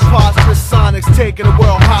 Preposterous sonics taking the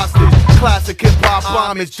world hostage. Classic hip-hop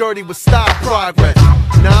homage, dirty with style progress.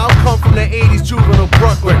 Now I come from the 80s juvenile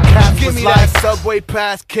Brooklyn. Cats give me that subway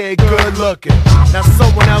pass kid, good looking. Now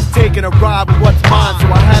someone else taking a ride with what's mine, so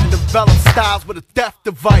I had to develop styles with a death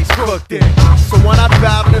device cooked in. So when I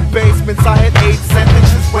battled in basements, I had 8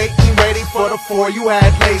 sentences waiting, ready for the 4 you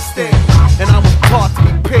had laced in. And I was taught to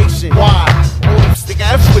be patient. Why? Only stick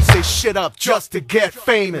F switch they shit up just to get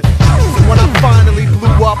famous. So when I finally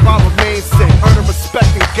blew up, I remained sick, earning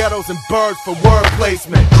respect in ghettos and birds for word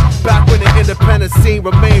placement. Back when the independent scene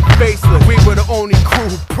remained faceless, we were the only crew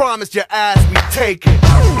who promised your ass we'd take it.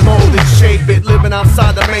 Mold it, shape it, living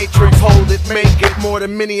outside the matrix. Hold it, make it, more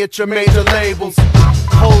than miniature major labels.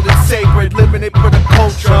 Hold it sacred, living it for the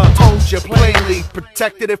culture. Told you plainly,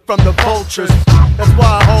 protected it from the vultures. That's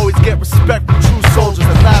why I always get respect from true soldiers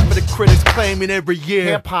and laugh at the critics claiming every year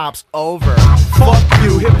hip-hop's over. Fuck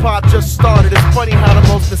you, hip-hop just started. It's funny how the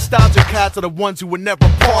most nostalgic cats are the ones who were never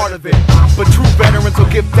part of it. But true veterans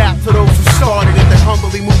will give back to those who started it. They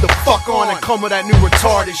humbly move the fuck on and come with that new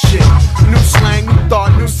retarded shit. New slang, new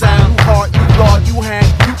thought, new sound, new heart, new thought, you hang,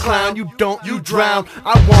 you clown, you don't, you drown.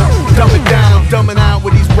 I won't dumb it down, dumbing out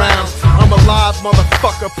with these rounds. I'm alive,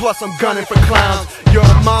 motherfucker, plus I'm gunning for clowns. You're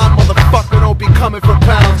a mom, motherfucker, don't be coming for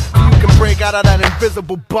pounds. So you can break out of that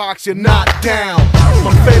invisible box, you're not down.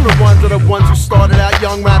 My favorite ones are the ones who started out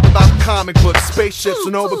young, rap about comic books, spaceships,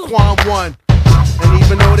 and Overquan 1. And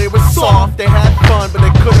even though they were soft, they had fun, but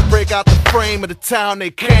they couldn't break out the frame of the town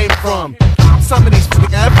they came from. Some of these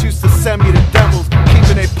apps used to send me the demos,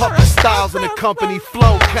 keeping their puppet styles in the company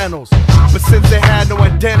flow kennels. But since they had no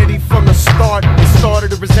identity from the start, they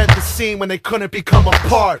started to resent the scene when they couldn't become a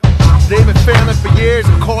part. They've been failing for years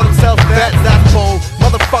and call themselves vets, that's bold.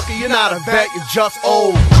 Motherfucker, you're not a vet, you're just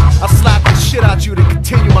old. I slap the shit out you to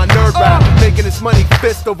continue my nerd rap, making this money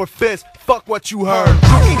fist over fist. Fuck what you heard.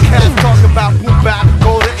 Rookie cats talk about boom bap,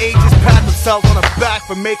 golden ages, pat themselves on the back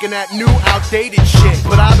for making that new outdated shit.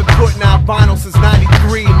 But I've been putting out vinyl since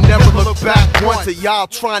 93 and never look back once at y'all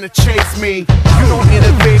trying to chase me. You don't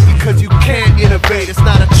innovate because you can't innovate, it's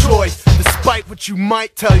not a choice, despite what you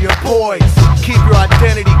might tell your boys. Keep your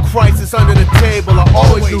identity crisis under the table. I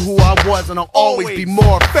always knew who I was and I'll always be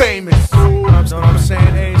more famous. You know what I'm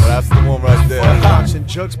saying, Ace? Well, that's the one right there. Watching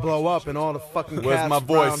jugs blow up and all the fucking Where's cats my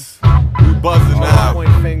voice? round. We buzzing now.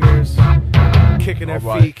 Point fingers, kicking their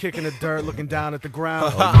feet, kicking the dirt, looking down at the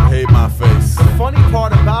ground. Oh, you hate my face. The funny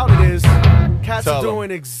part about it is, cats Tell are 'em.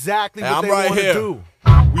 doing exactly what I'm they right want to here. do.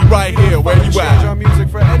 We right here, where you Change our at? music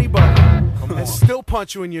for anybody and still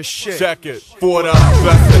punch you in your shit. Check it. For the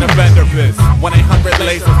best in the vendor biz, 1-800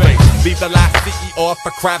 laser face. Leave the last CEO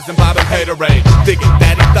for crabs and bob and haterade. Digging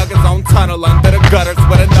daddy dug his own tunnel under the gutters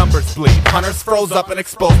where the numbers bleed. Hunters froze up and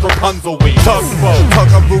exposed Rapunzel weed. Tug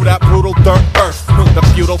a root at brutal dirt earth. The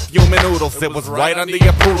feudal fuming noodles, it was right under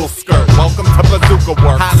your poodle skirt. Welcome to Bazooka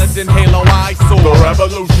Works. Halogen Halo eyesore. The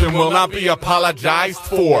revolution will not be apologized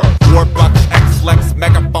for. Warbucks, X-Lex,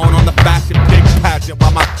 megaphone on the fashion pig pageant.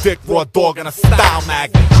 While my dick raw dog in a style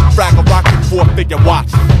magnet. Fraggle rockin' 4-figure watch.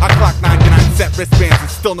 I clock 99-cent wristbands and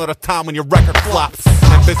still know the time when your record flops.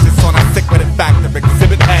 Emphasis on a sick with it factor.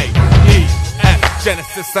 Exhibit A, E, S,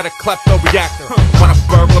 Genesis of the klepto reactor. When a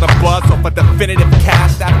burgle the buzz off a definitive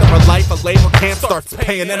cast after a life of labor camp starts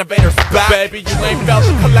paying innovators back. Baby, you ain't felt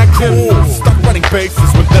the collective. Stuck running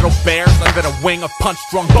bases with little bears under the wing of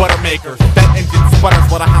punch-drunk buttermakers. That engine sputters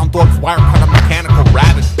while the hound dogs wire cut a mechanical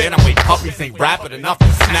rabbit. Bantamweight puppies ain't rapid enough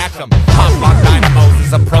to snatch them. Hot block dynamos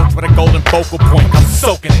is approach with a golden focal point. I'm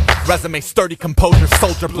soaking it. Resume sturdy composure,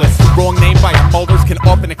 soldier bliss. Wrong name by your molders can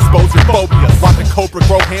often expose your phobias. Watching Cobra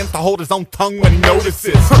grow hands to hold his own tongue when he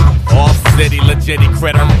notices. Off city, legitty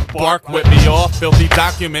critter. Bark with me off, filthy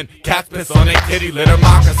document. Cats piss on their kitty litter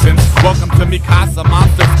moccasins. Welcome to Mikasa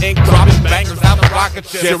Monsters Inc. Dropping bangers out the rocket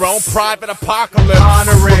ship. Your own private apocalypse.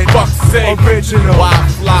 Honor it. For fuck's sake. Original. Why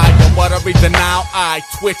fly? And what a reason now? Now I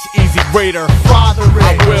twitch easy raider. Father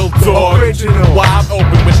I will dog. Original. Wide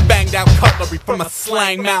open with banged out cutlery from a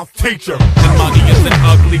slang mouth teacher. And money is an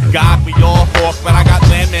ugly god, we all hawk. But I got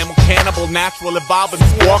land mammal, cannibal, natural, evolving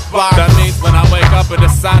squawk by. That means when I wake up and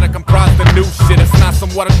decide to comprise the new shit, it's not some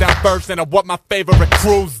watered down version of what my favorite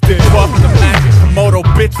crews did. Fuck the magic Komodo,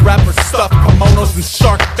 bitch rappers stuff kimonos and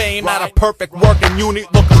shark fame. Out of perfect working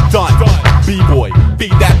unit, look, I'm done. B-boy,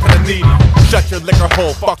 feed that to the needy. Shut your liquor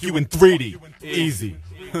hole, fuck you in 3D. Easy.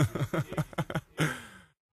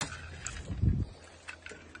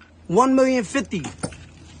 1,050,000.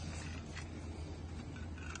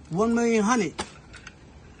 1,100,000.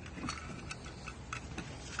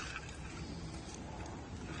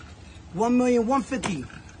 1,150,000.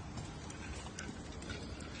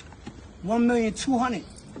 1,200,000.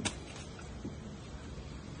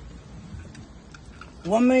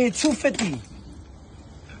 1,250,000.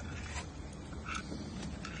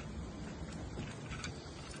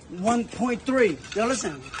 1.3. Yo,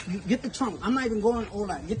 listen. You get the trunk. I'm not even going all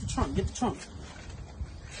that. Get the trunk. Get the trunk.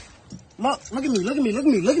 Look at me. Look at me. Look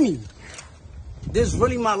at me. Look at me. This is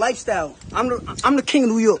really my lifestyle. I'm the king of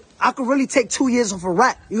New York. I could really take 2 years off a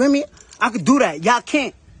rap. You hear me? I could do that. Y'all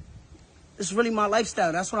can't. It's really my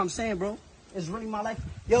lifestyle. That's what I'm saying, bro. It's really my life.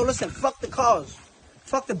 Yo, listen. Fuck the cars.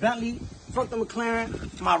 Fuck the Bentley. Fuck the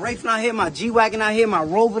McLaren. My Wraith not here. My G-Wagon not here. My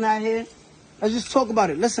Rover not here. Let's just talk about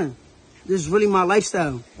it. Listen. This is really my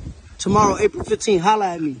lifestyle. Tomorrow, April 15th,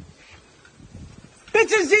 holla at me.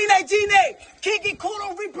 Bitches, Gene, Kiki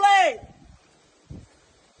Kudo replay.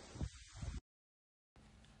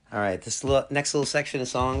 All right, this next little section of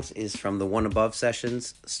songs is from the One Above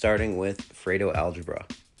sessions, starting with Fredo Algebra.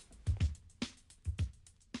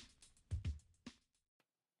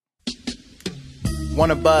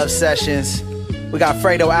 One Above sessions. We got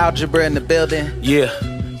Fredo Algebra in the building. Yeah,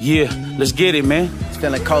 let's get it, man. It's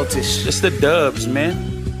feeling cultish. It's the dubs, man.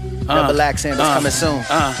 Double accent is coming soon.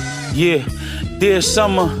 Yeah, dear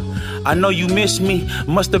summer, I know you miss me.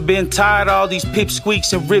 Must have been tired of all these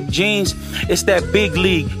pipsqueaks and ripped jeans. It's that big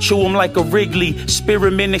league, chew them like a Wrigley.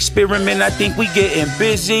 Experiment, I think we getting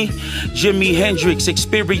busy. Jimi Hendrix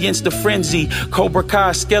experienced the frenzy. Cobra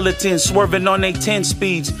Kai skeletons swerving on they 10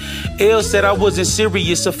 speeds. Ill said I wasn't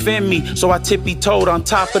serious, offend me. So I tippy-toed on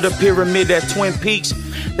top of the pyramid at Twin Peaks.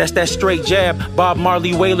 That's that straight jab. Bob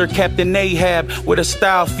Marley Whaler, Captain Ahab. With a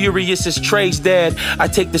style furious as Trey's dad. I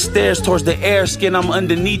take the stairs towards the air skin, I'm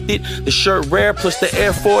underneath it. The shirt rare plus the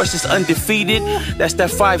Air Force is undefeated. That's that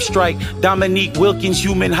 5 strike. Dominique Wilkins,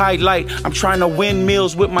 human highlight. I'm trying to win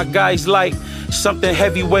meals with my guys like something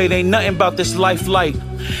heavyweight. Ain't nothing about this life light.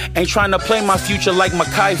 Ain't trying to play my future like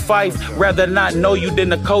Mackay Fife. Rather not know you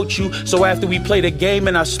than to coach you. So after we play the game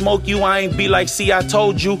and I smoke you, I ain't be like, see, I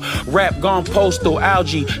told you. Rap gone postal,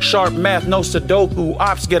 algae, sharp math, no Sudoku.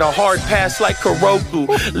 Ops get a hard pass like Kuroku.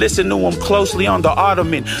 Listen to him closely on the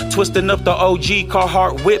ottoman. Twisting up the OG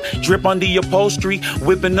Carhartt whip. Drip on the upholstery.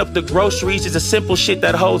 Whipping up the groceries. It's a simple shit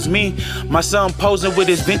that holds me. My son posing with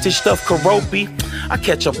his vintage stuff, Karopi. I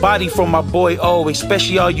catch a body from my boy O.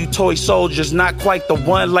 Especially all you toy soldiers. Not quite the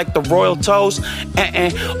one like the Royal Toes.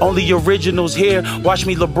 Only originals here. Watch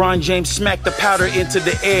me LeBron James smack the powder into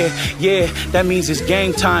the air. Yeah, that means it's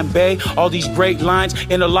game time, bae. All these great lines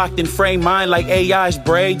interlocked in frame mind like AI's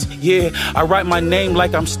braids. Yeah, I write my name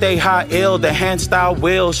like I'm stay high ill. The hand style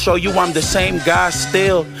will show you I'm the same guy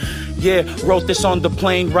still. Yeah, wrote this on the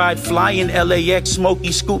plane ride, flying LAX.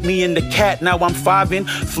 Smokey scooped me in the cat, now I'm 5'in',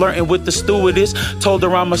 flirting with the stewardess. Told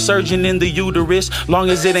her I'm a surgeon in the uterus, long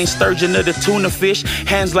as it ain't sturgeon or the tuna fish.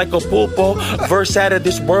 Hands like a pulpo, verse out of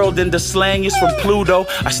this world and the slang is from Pluto.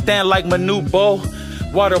 I stand like Manubo.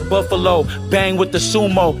 Water buffalo, bang with the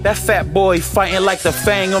sumo. That fat boy fighting like the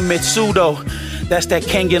Fang of Mitsudo. That's that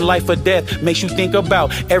Kangen life or death. Makes you think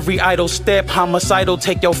about every idle step. Homicidal,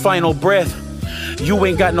 take your final breath. You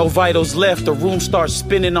ain't got no vitals left. The room starts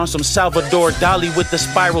spinning on some Salvador Dali with the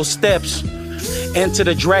spiral steps. Enter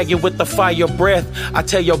the dragon with the fire breath. I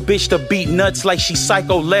tell your bitch to beat nuts like she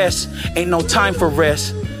psycho less. Ain't no time for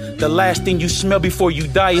rest. The last thing you smell before you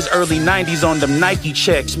die is early 90s on them Nike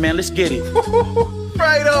checks. Man, let's get it.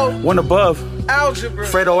 Fredo. One Above. Algebra.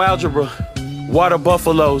 Fredo Algebra. Water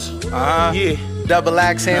Buffaloes. Yeah. Double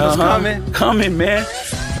axe handles coming. Coming, man.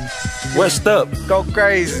 West up. Go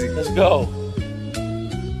crazy. Let's go.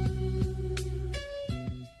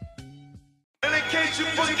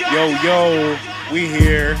 Yo, we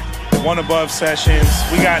here. One Above sessions.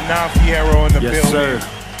 We got Nam Fierro in the building. Yes, sir.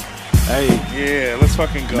 Hey. Yeah, let's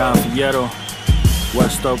fucking go. Nam Fierro,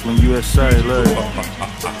 West Oakland, USA. Look.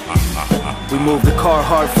 We moved the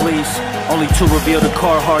Carhartt fleece, only to reveal the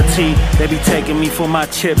Carhartt tee. They be taking me for my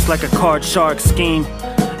chips like a card shark scheme.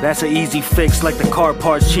 That's an easy fix, like the car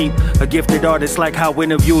parts cheap. A gifted artist, like how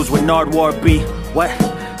interviews with Nardwar be. What?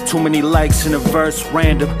 Too many likes in a verse,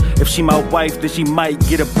 random. If she my wife, then she might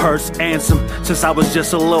get a purse, handsome. Since I was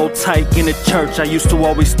just a little tight in the church, I used to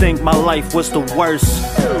always think my life was the worst.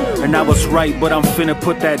 And I was right, but I'm finna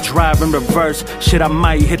put that drive in reverse. Shit, I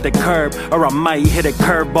might hit the curb, or I might hit a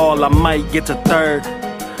curveball, I might get to third.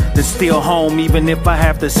 Then still home, even if I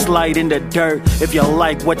have to slide in the dirt. If you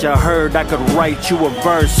like what you heard, I could write you a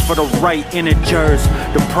verse for the right integers.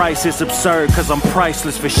 The price is absurd, cause I'm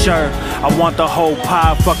priceless for sure. I want the whole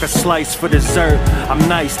pie, fuck a slice for dessert. I'm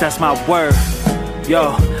nice, that's my word.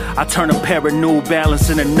 Yo, I turn a pair of New Balance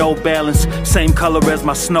into no balance. Same color as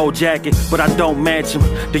my snow jacket, but I don't match him.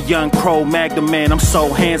 The young crow Magda man, I'm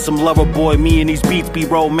so handsome. Lover boy, me and these beats be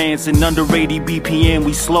romancing. Under 80 BPM,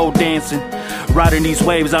 we slow dancing. Riding these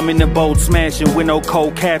waves, I'm in the boat smashing. With no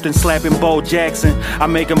co-captain, slapping Bo Jackson. I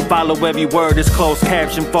make them follow every word, it's closed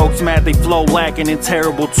caption. Folks mad, they flow lacking and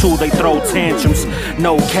terrible too, they throw tantrums.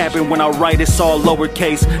 No capping, when I write it's all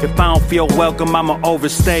lowercase. If I don't feel welcome, I'ma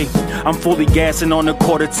overstay. I'm fully gassing on the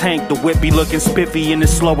quarter tank. The whip be looking spiffy in the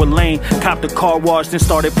slower lane. Copped the car wash, then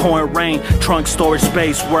started pouring rain. Trunk storage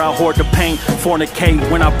space where I hoard the paint. Fornicate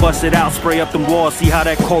when I bust it out, spray up them walls, see how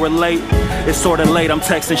that correlate? It's sorta late, I'm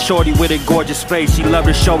texting shorty with a gorgeous face. She love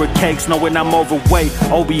to show her cakes, knowing I'm overweight.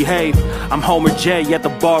 Oh, behave. I'm Homer J at the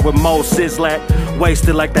bar with Mo Sislak.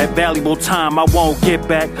 Wasted like that valuable time I won't get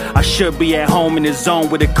back. I should be at home in the zone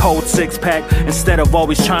with a cold 6-pack. Instead of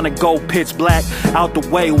always trying to go pitch black. Out the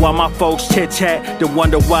way while my folks chit chat. Then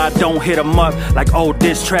wonder why I don't hit them up like old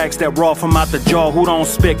diss tracks that raw from out the jaw. Who don't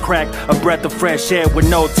spit crack? A breath of fresh air with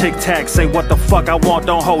no tic tac. Say what the fuck I want,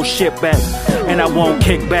 don't hold shit back. And I won't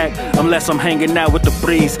kick back unless I'm hanging out with the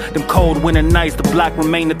breeze. Them cold winter nights, the block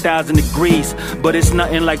remain 1,000 degrees. But it's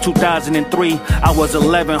nothing like 2003. I was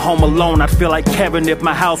 11, home alone, I'd feel like Kevin if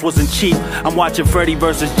my house wasn't cheap. I'm watching Freddy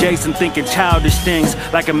vs. Jason, thinking childish things.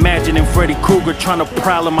 Like imagining Freddy Krueger trying to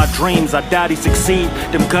prowl in my dreams. I doubt he'd succeed.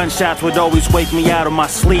 Them gunshots would always wake me out of my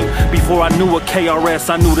sleep. Before I knew a KRS,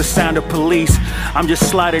 I knew the sound of police. I'm just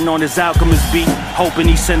sliding on his Alchemist beat, hoping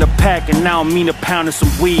he send a pack, and now I'm mean a pound of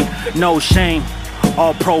some weed. No shame.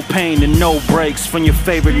 All propane and no brakes from your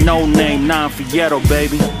favorite no-name Non Fierro,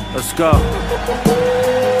 baby. Let's go.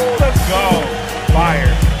 Let's go.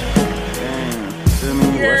 Fire. Damn. Feel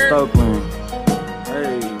me? West Oakland.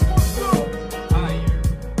 Hey.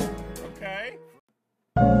 Okay.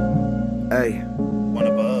 Hey.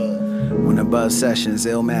 One above sessions,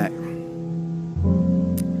 Ilmac.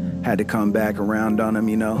 Had to come back around on him,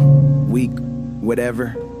 you know. Week,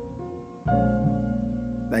 whatever.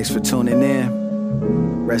 Thanks for tuning in.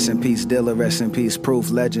 Rest in peace, Dilla. Rest in peace,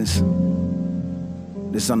 Proof Legends.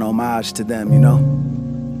 This is an homage to them, you know.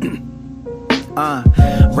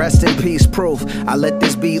 Rest in peace, Proof. I let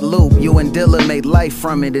this beat loop. You and Dilla made life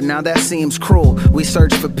from it, and now that seems cruel. We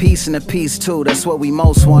searched for peace and a piece too. That's what we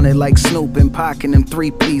most wanted, like Snoop and Pac in them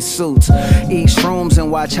 3-piece suits. Eat shrooms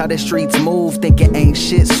and watch how the streets move. Thinking ain't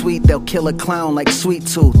shit sweet, they'll kill a clown like Sweet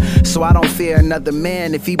Tooth. So I don't fear another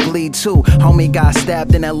man if he bleed too. Homie got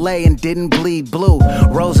stabbed in LA and didn't bleed blue.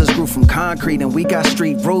 Roses grew from concrete and we got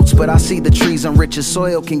street roots, but I see the trees on richer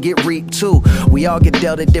soil can get reaped too. We all get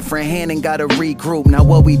dealt a different hand and gotta regroup. Now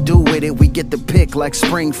what we do with it, we get the pick like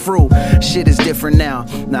spring fruit. Shit is different now.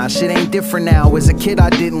 Nah, shit ain't different now. As a kid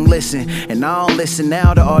I didn't listen, and I don't listen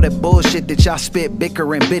now to all that bullshit that y'all spit,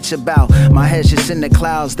 bicker and bitch about. My head's just in the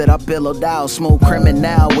clouds that I billowed out. Smooth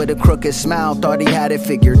criminal with a crooked smile, thought he had it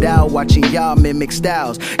figured out. Watching y'all mimic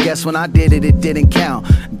styles. Guess when I did it, it didn't count.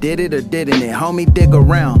 Did it or didn't it? Homie, dig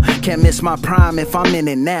around. Can't miss my prime if I'm in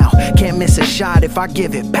it now. Can't miss a shot if I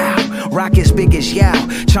give it bow. Rock as big as Yao.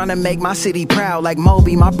 Tryna make my city proud like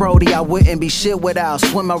Moby, my Brody. I wouldn't be shit without.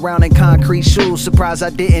 Swim around in concrete shoes, surprised I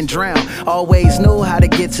didn't drown. Always knew how to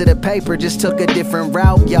get to the paper, just took a different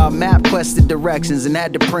route. Y'all map quested directions and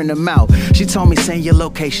had to print them out. She told me send your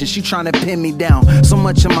location, she tryna pin me down. So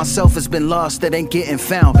much of myself has been lost that ain't getting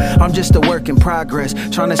found. I'm just a work in progress,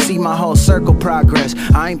 tryna see my whole circle progress.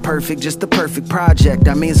 I ain't perfect, just the perfect project.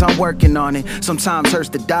 That means I'm working on it. Sometimes hurts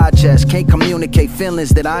to digest. Can't communicate feelings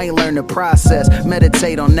that I ain't learned to process.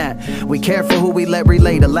 Meditate on that. We care for who we let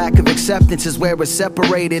relate. A lack of acceptance is where we're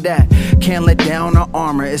separated at. Can't let down our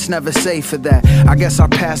armor, it's never safe for that. I guess our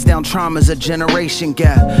passed down trauma's a generation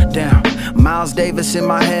gap. Damn, Miles Davis in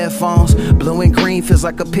my headphones. Blue and green feels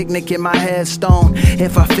like a picnic in my headstone.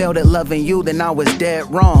 If I failed at loving you, then I was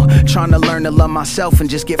dead wrong. Trying to learn to love myself and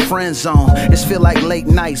just get friends on. This feel like late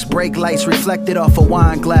nights, break lights reflected off a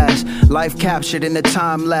wine glass. Life captured in the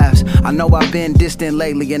time lapse. I know I've been distant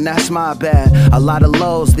lately, and that's my bad. A lot of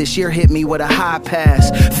lows this year hit me with a high pass.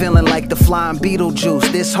 Feeling like the flying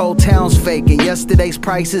Beetlejuice. This whole town's fake, and yesterday's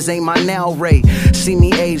prices ain't my now rate. See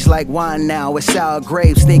me age like wine now, it's sour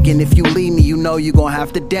grapes. Thinking if you leave me, you know you gon'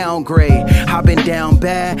 have to downgrade. I've been down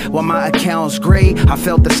bad while my account's great. I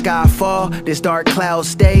felt the sky fall, this dark cloud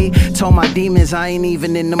stay. Told my demons I ain't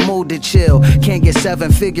even in the mood to chill. Can't get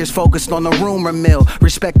 7 figures focused on the rumor mill.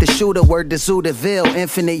 Respect the shooter, word to Zootaville.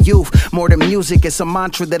 Infinite youth, more than music, it's a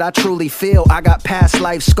mantra that I truly feel. I got past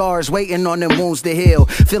life scars waiting on them wounds to heal.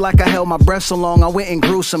 Feel like I held my breath so long I went and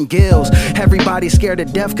grew some gills. Everybody's scared to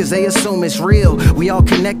death cause they assume it's real. We all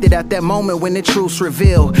connected at that moment when the truth's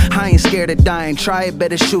revealed. I ain't scared of dying, try it,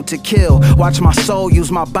 better shoot to kill. Watch my soul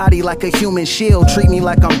use my body like a human shield. Treat me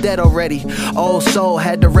like I'm dead already. Old soul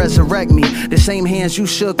had to resurrect me. The same hands you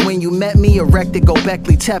shook when you met me, erected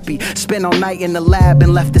Gobekli Tepe. Spent all night in the lab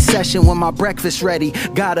and left the session when my breakfast ready.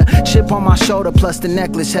 Got a chip on my shoulder plus the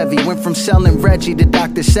necklace heavy. Went from selling Reggie to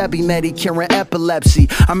Dr. Sebi Medi, curing epilepsy.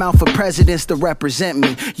 I'm out for presidents to represent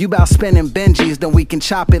me. You bout spending Benjis, then we can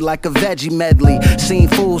chop it like a veggie medley. Seen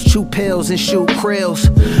fools chew pills and shoot krills.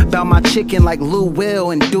 Bout my chicken like Lou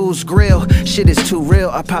Will and Dude's Grill. Shit is too real,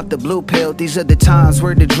 I popped the blue pill. These are the times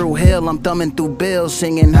where the Drew Hill. I'm thumbing through bills,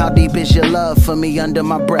 singing how deep is your love for me under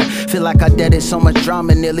my breath. Feel like I did so much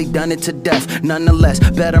drama, nearly done it to death. Nonetheless,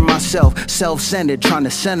 better myself, self-centered, trying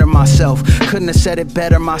to center myself. Couldn't have said it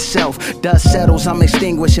better myself. Dust settles, I'm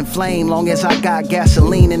extinguishing flame. Long as I got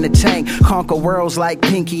gasoline in the tank. Conquer worlds like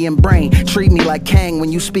Pinky and Brain. Treat me like Kang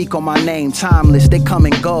when you speak on my name. Timeless, they come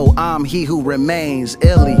and go. I'm he who remains.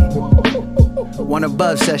 Illy. One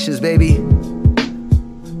Above sessions, baby.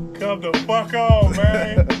 Come the fuck on,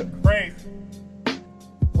 man. Crazy.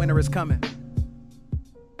 Winter is coming.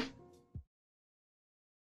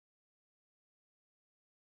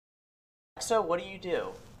 So, what do you do?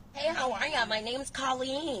 Hey, how are ya? My name's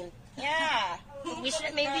Colleen. Yeah.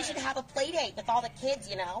 Maybe we should have a play date with all the kids,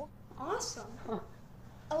 you know? Awesome.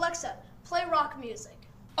 Alexa, play rock music.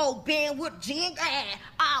 Oh, band with a jing,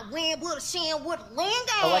 I win with a shin with a ling.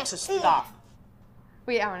 Alexa, stop.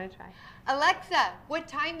 Wait, I want to try. Alexa, what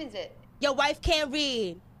time is it? Your wife can't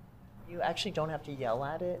read. You actually don't have to yell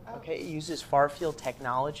at it, okay? It uses far-field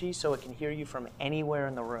technology so it can hear you from anywhere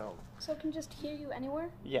in the room. So it can just hear you anywhere?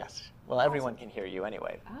 Yes. Well, everyone can hear you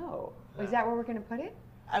anyway. Oh, is that where we're going to put it?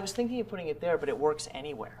 I was thinking of putting it there, but it works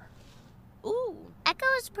anywhere. Ooh, Echo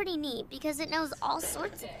is pretty neat because it knows all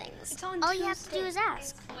sorts of things. All you have to do is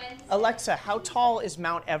ask. Alexa, how tall is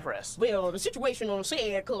Mount Everest? Well, the situation on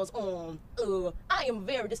sad cause I am a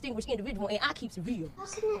very distinguished individual and I keep it real. How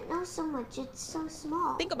can it know so much? It's so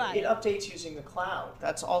small. Think about It it. updates using the cloud.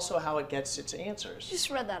 That's also how it gets its answers. Just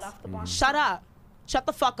read that off the box. Shut up. Shut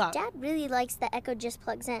the fuck up. Dad really likes that Echo just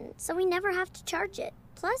plugs in, so we never have to charge it.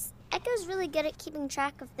 Plus, Echo's really good at keeping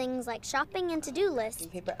track of things like shopping and to-do lists.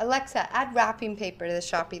 Paper. Alexa, add wrapping paper to the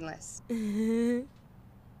shopping list.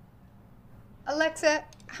 Alexa,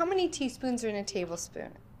 how many teaspoons are in a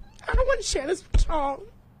tablespoon? I don't want to share this with y'all.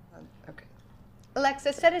 Okay.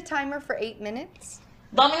 Alexa, set a timer for 8 minutes.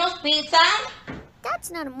 Domino's Pizza?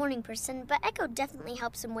 Dad's not a morning person, but Echo definitely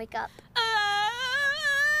helps him wake up.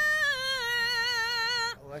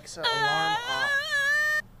 Alexa, alarm off.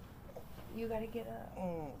 You gotta get up.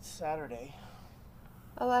 It's Saturday.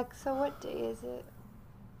 Alexa, what day is it?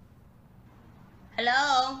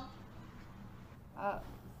 Hello? I'm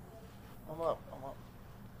up.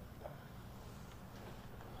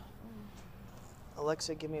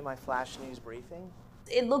 Alexa, give me my flash news briefing.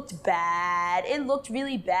 It looked bad. It looked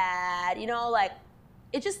really bad. You know, like,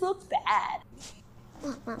 it just looked bad.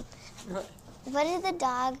 Mom, what did the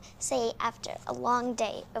dog say after a long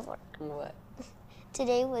day of work? What?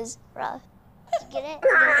 Today was rough. Did you get it?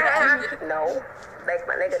 No. Make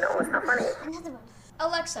my nigga know it's not funny. Another one.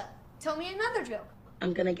 Alexa, tell me another joke.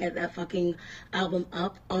 I'm gonna get that fucking album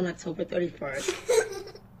up on October 31st.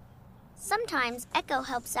 Sometimes Echo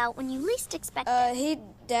helps out when you least expect it. Hey,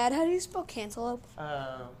 Dad, how do you spell cantaloupe?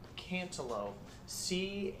 Cantaloupe.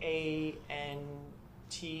 C-A-N-T...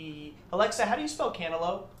 Alexa, how do you spell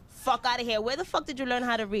cantaloupe? Fuck out of here. Where the fuck did you learn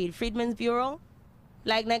how to read? Freedmen's Bureau?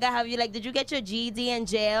 Like, nigga, did you get your GED in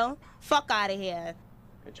jail? Fuck out of here.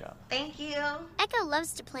 Good job. Thank you. Echo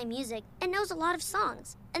loves to play music and knows a lot of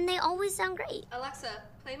songs, and they always sound great. Alexa,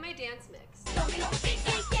 play my dance mix.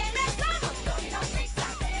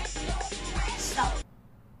 Stop.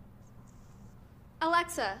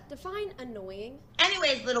 Alexa, define annoying.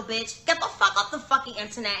 Anyways, little bitch, get the fuck off the fucking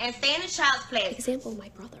internet and stay in a child's place. Example, my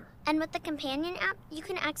brother. And with the companion app, you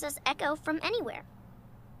can access Echo from anywhere.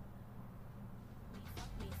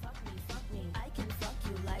 I can fuck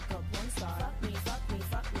you like a porn star.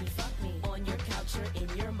 Fuck me, on your couch or in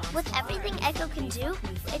your mom. With everything Echo can do,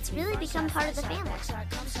 it's really become part of the family.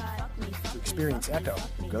 To experience Echo,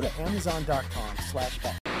 go to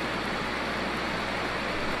Amazon.com/Echo.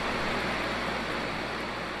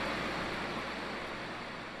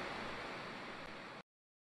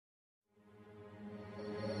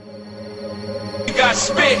 You got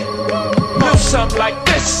spit, know something like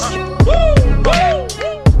this. Woo, woo.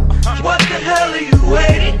 What the hell are you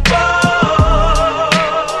waiting for?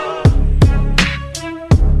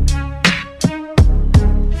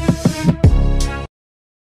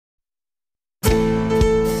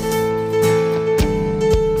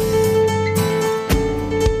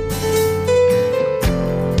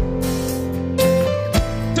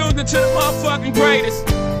 Tuned into the motherfucking greatest.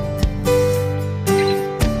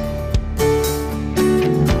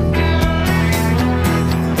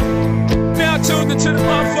 Tuned into the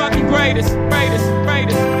motherfucking greatest, greatest,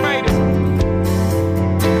 greatest, greatest.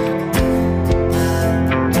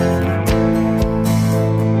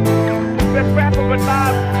 Best rapper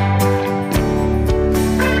alive.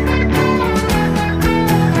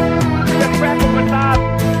 Best rapper alive.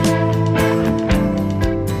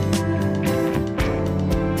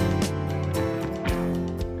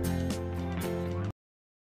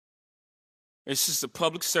 It's just a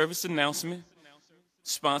public service announcement.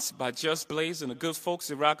 Sponsored by Just Blaze and the good folks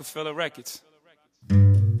at Rockefeller Records.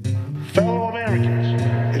 Fellow Americans,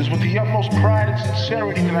 it is with the utmost pride and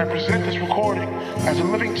sincerity that I present this recording as a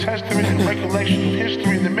living testament and recollection of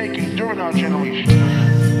history in the making during our generation.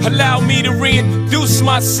 Allow me to reintroduce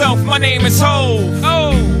myself. My name is Hov.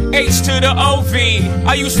 H to the O-V.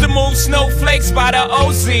 I used to move snowflakes by the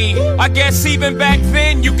O-Z. I guess even back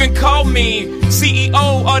then you can call me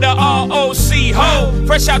CEO of the ROC. Ho,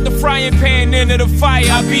 fresh out the frying pan into the fire.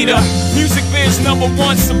 I be the music biz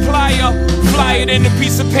 #1 supplier. Flyer than a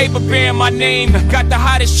piece of paper bearing my name. Got the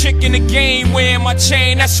hottest chick in the game wearing my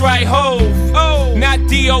chain. That's right, Hov. Not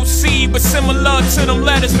DOC, but similar to them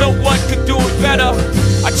letters. No one could do it better.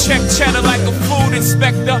 I check cheddar like a food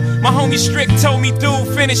inspector. My homie Strick told me, dude,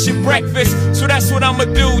 finish your breakfast. So that's what I'ma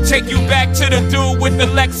do. Take you back to the dude with the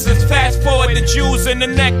Lexus. Fast forward the jewels and the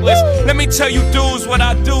necklace. Let me tell you dudes what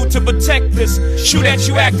I do to protect this. Shoot at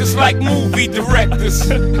you actors like movie directors.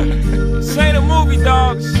 Say the movie,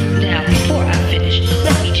 dogs. Now, before I finish,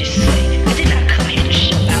 let me just say, I did not come here to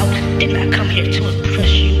show out. Did not come here to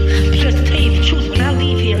impress you. Because to tell you the truth, when I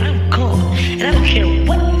leave here, I'm gone. And I don't care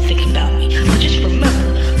what you think about me. But just remember,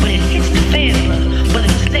 when it hits the fan, brother, whether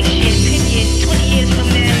it's next year, 10 years, 20 years from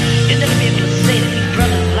now, you'll never be able to say that your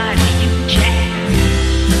brother lied to you, Jack.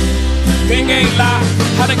 Thing ain't lie.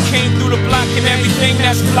 I done came through the block and everything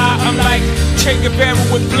that's fly. I'm like Che Guevara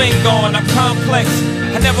with bling on. I'm complex.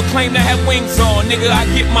 I never claim to have wings on. Nigga, I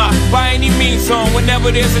get my by any means on.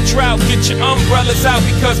 Whenever there's a drought, get your umbrellas out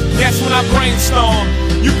because that's when I brainstorm.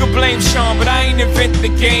 You can blame Sean, but I ain't invent the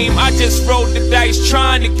game. I just rolled the dice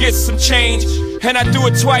trying to get some change. And I do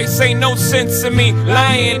it twice, ain't no sense in me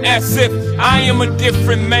lying as if I am a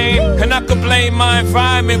different man. And I could blame my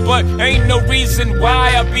environment, but ain't no reason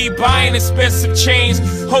why I be buying expensive chains.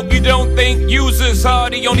 Hope you don't think users are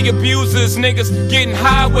the only abusers. Niggas getting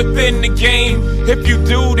high within the game. If you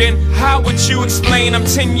do, then how would you explain? I'm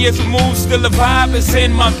 10 years removed, still the vibe is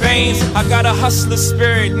in my veins. I got a hustler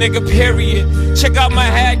spirit, nigga, period. Check out my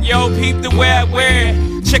hat, yo, peep the way I wear it.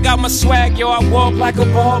 Check out my swag, yo, I walk like a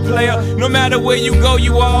ball player. No matter where you go,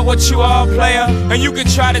 you are what you are, player. And you can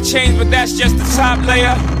try to change, but that's just the top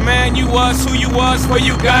layer. Man, you was who you was before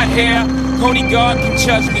you got here. Only God can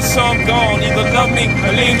judge me, so I'm gone. Either love me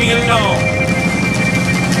or leave me alone.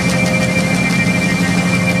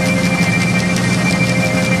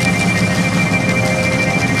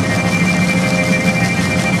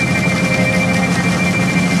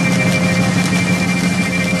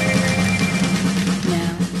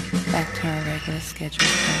 Scheduled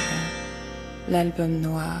program, l'album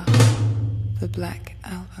noir, the Black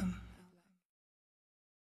Album.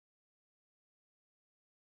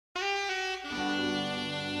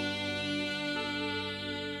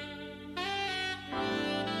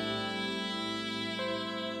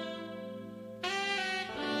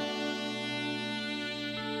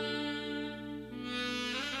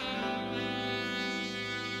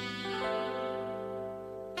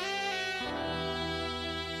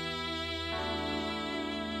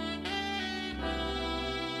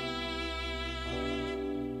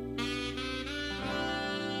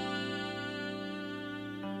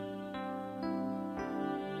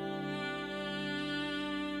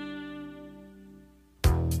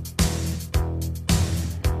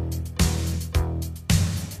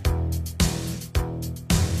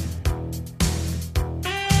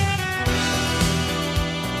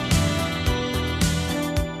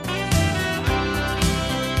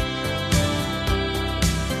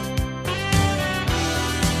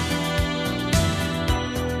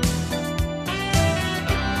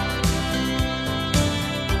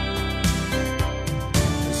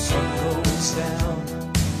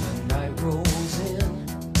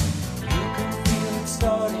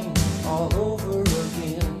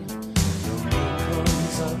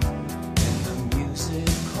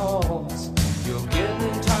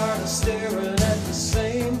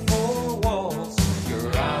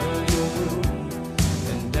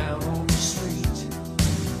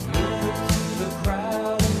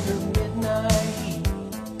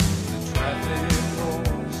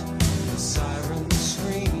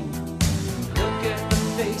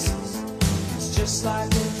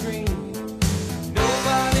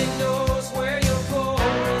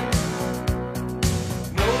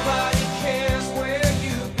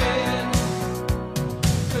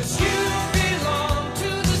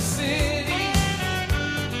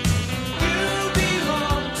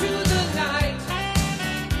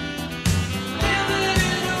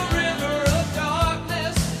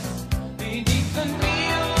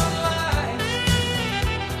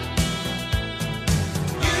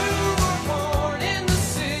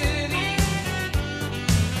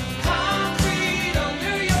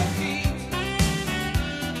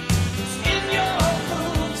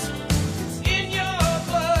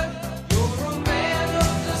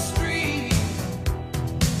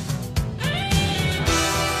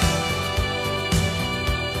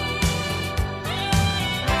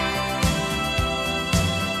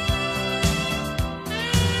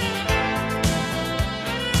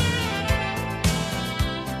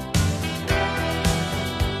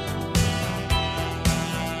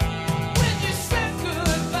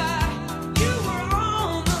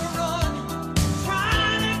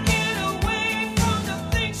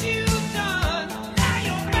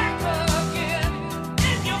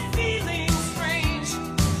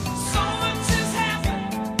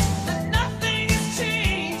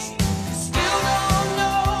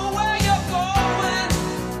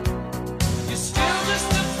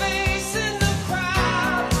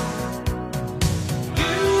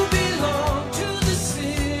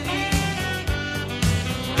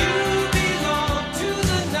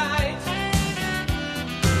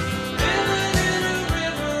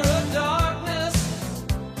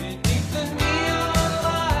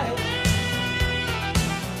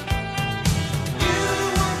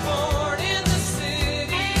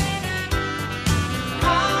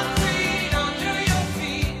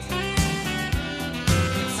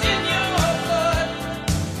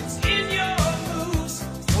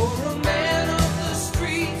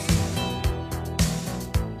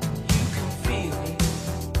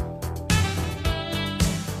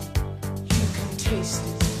 taste it.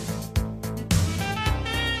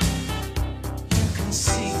 You can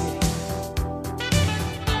see it.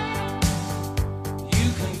 You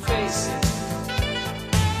can face it.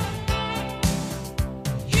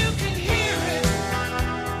 You can hear it.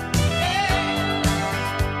 Hey,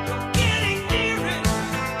 you're getting near it.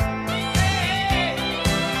 Hey,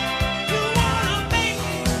 you wanna make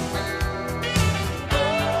it. Oh,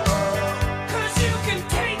 'cause you can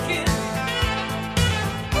take it.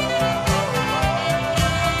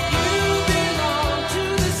 You belong to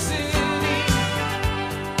the city.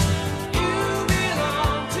 You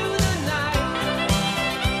belong to the night.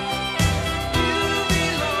 You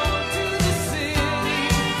belong to the city.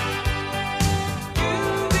 You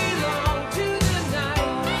belong to the night.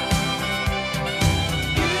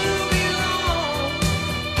 You belong.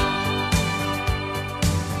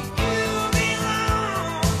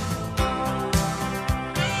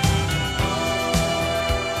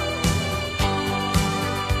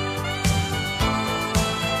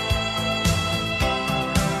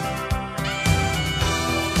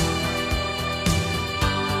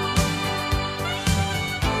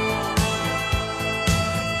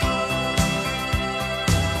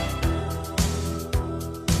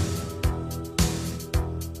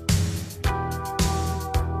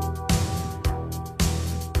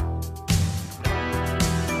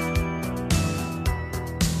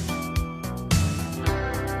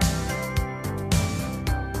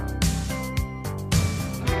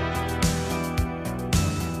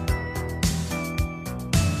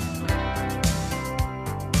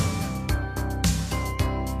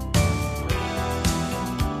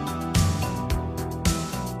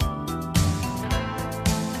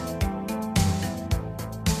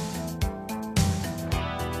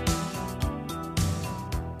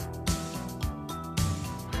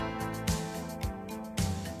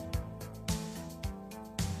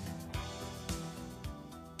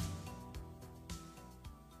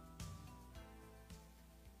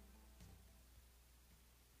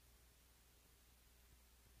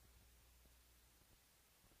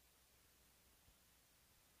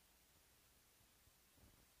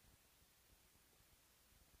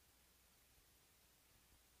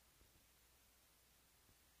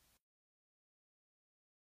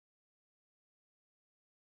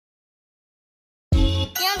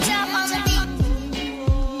 Young Chop on the beat.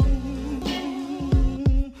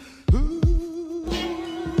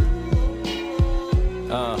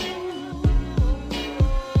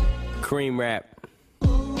 Cream rap.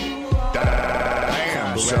 Damn,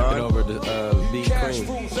 But son. rap it over the beat cream.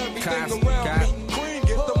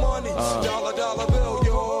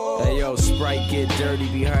 Hey yo, Sprite get dirty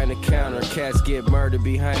behind the counter. Cats get murdered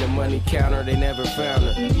behind the money counter. They never found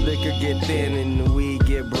her. Liquor get thin and the weed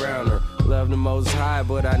get browner. Love the most high,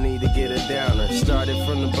 but I need to get a downer. Started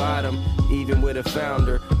from the bottom, even with a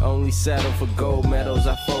founder. Only settle for gold medals.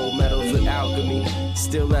 I fold medals with alchemy.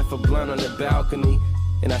 Still left a blunt on the balcony.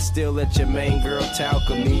 And I still let your main girl talk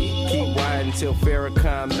of me. Keep wide until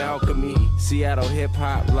Farrakhan Malcolm me. Seattle hip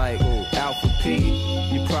hop like Alpha P.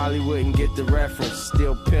 You probably wouldn't get the reference.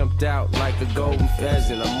 Still pimped out like a golden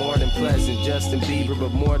pheasant. I'm more than pleasant. Justin Bieber,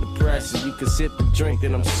 but more depressing. You can sip the drink,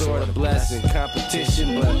 and I'm sort of blessing.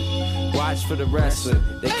 Competition, but watch for the wrestling.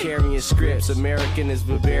 They carrying scripts. American is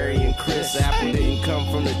Bavarian Chris. Apple didn't come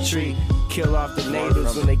from the tree. Kill off the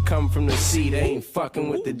natives when they come from the sea. They ain't fucking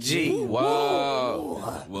with the G. Whoa.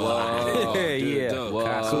 Whoa. Yeah.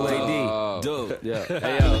 Cool AD. Dude. Yeah.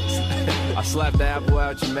 Hey, yo. I slapped the apple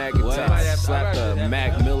out your Macintosh. Slapped the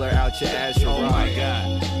Mac Miller out your Asher Rock. Oh my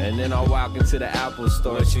God. And then I'll walk into the Apple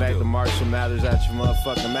store, smack the Marshall Mathers out your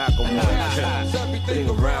motherfucking Macklemore. Everything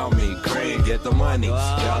around me, cream, get the money.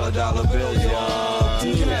 Dollar bills, y'all.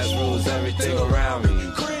 Cash rules everything around me.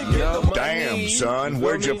 Damn, son,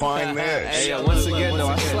 where'd you find this? Hey, once again, though,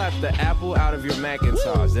 I slapped the apple out of your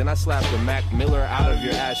Macintosh. Then I slapped the Mac Miller out of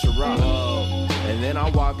your Asher Rock. And then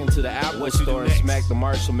I'll walk into the Apple store and smack the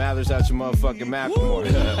Marshall Mathers out your motherfucking Macklemore.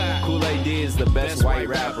 Kool AD is the best white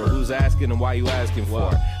rapper. Who's asking and why you asking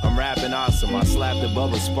for? I'm rapping awesome. I slap the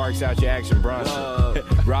Bubba Sparks out your Action Bronson.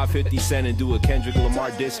 Rob 50 Cent and do a Kendrick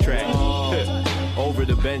Lamar diss track. Over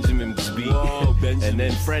the Benjamin's beat. And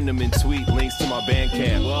then friend them and tweet links to my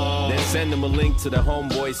Bandcamp. Then send them a link to the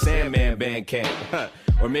Homeboy Sandman Bandcamp.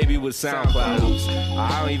 Or maybe with SoundCloud. Oops.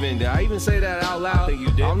 Did I even say that out loud? I think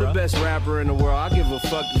you did, I'm the best rapper in the world. I give a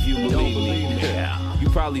fuck if you believe me. Yeah. You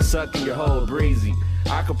probably sucking your whole breezy.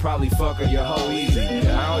 I could probably fuck her your whole easy.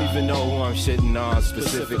 I don't even know who I'm shitting on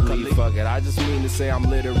specifically. Fuck it. I just mean to say I'm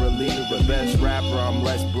literally the best rapper. I'm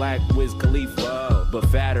less black Wiz Khalifa, but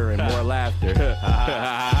fatter and more laughter.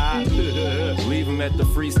 Leave him at at the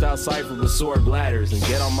freestyle cypher with sore bladders. And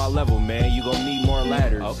get on my level, man, you gon' need more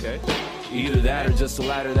ladders. Okay. Either that or just a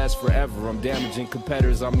ladder that's forever. I'm damaging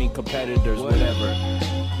competitors, whatever.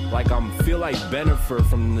 Like feel like Bennifer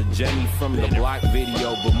from the Jenny from the Block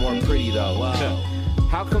video, but more pretty though. Wow.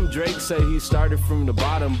 How come Drake said he started from the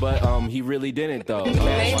bottom, but he really didn't though?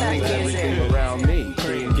 Cash rules everything around me.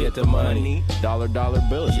 Cream, get the money. Dollar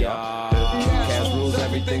bills, y'all. Cash rules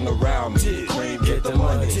everything around me. Cream, get the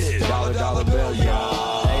money. Dollar bills,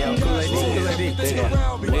 y'all. Hey, I'm cool,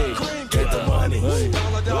 get the money.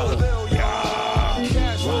 Dollar bills, y'all.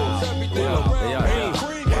 Cash rules everything around me.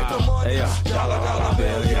 Get the money. Dollar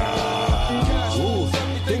bills, y'all. Ooh,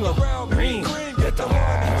 everything around me. Get the money.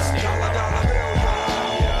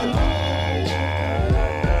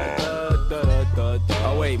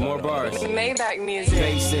 More bars. Maybach music.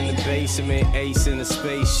 Face in the basement, ace in the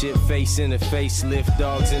spaceship, face in the facelift,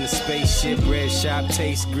 dogs in the spaceship, bread shop,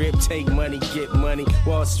 taste grip, take money, get money.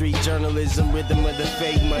 Wall Street journalism, rhythm of the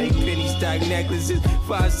fake money, penny stock necklaces,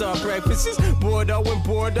 5-star breakfasts, Bordeaux and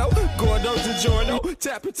Bordeaux, Gordo to Giorno,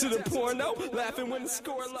 tap into the porno, laughing when the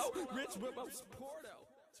score low, rich with most Porto.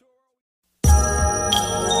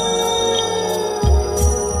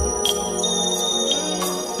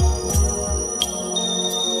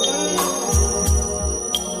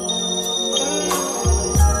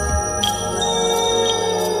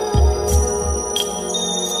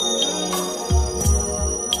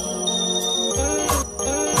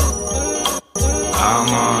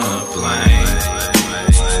 I'm on a plane.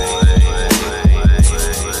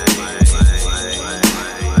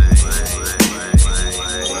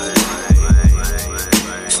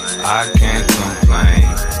 I can't complain.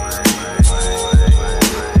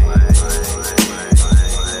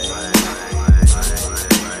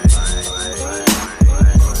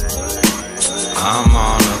 I'm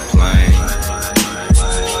on a plane.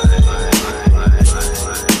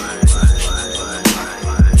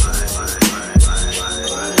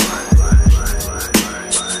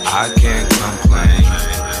 I can't complain.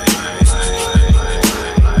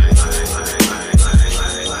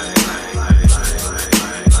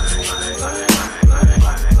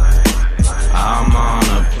 I'm on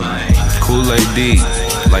a plane. Kool-Aid D,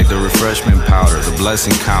 like the refreshment powder, the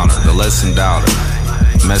blessing counter, the lesson doubter.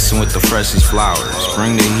 Messing with the freshest flowers.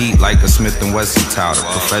 Bring the heat like a Smith & Wesson touter.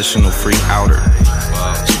 Professional freak outer.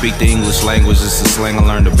 Speak the English language, it's a slang I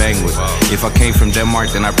learned to bang with. If I came from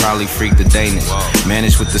Denmark, then I probably freak the Danish.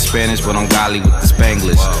 Managed with the Spanish, but I'm golly with the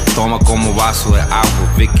Spanglish. Toma como vaso de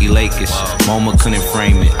agua, Vicky Lakeish. MoMA couldn't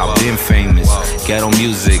frame it, I've been famous. Ghetto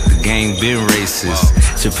music, the game been racist.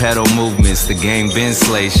 Geppetto movements, the game been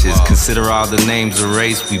salacious. Consider all the names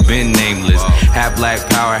erased, we been nameless. Half black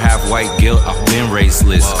power, half white guilt, I've been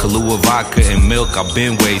raceless. Kahlua vodka and milk, I've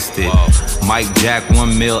been wasted. Mike Jack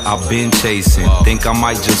 1 mil, I've been chasing. Think I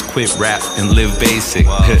might just quit rap and live basic.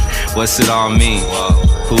 What's it all mean?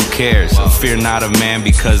 Who cares? Fear not a man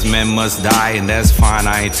because men must die, and that's fine,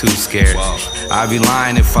 I ain't too scared. I'd be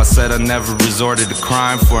lying if I said I never resorted to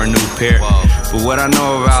crime for a new pair. But what I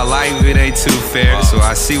know about life, it ain't too fair. So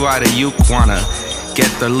I see why the youth wanna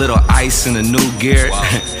get their little ice in a new gear.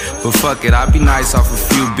 But fuck it, I'd be nice off a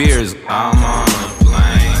few beers. I'm on a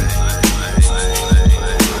plane.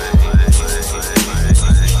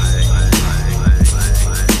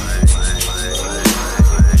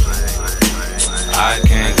 I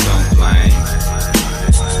can't complain.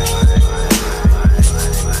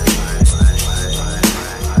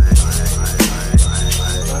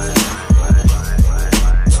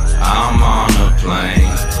 I'm on a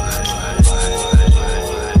plane.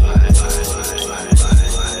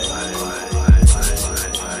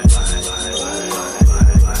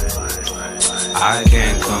 I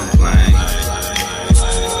can't complain.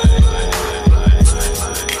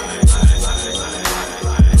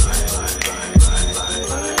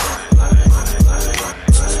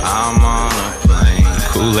 I'm on a plane.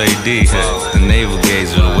 Kool-Aid D, the navel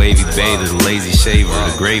gazer, the wavy bather, the lazy shaver,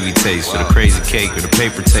 the gravy taster, the crazy caker, the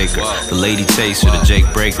paper taker, the lady chaser, the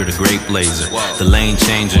Jake breaker, the grape blazer, the lane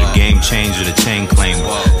changer, the game changer, the chain claimer,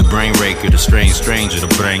 the brain raker, the strange stranger,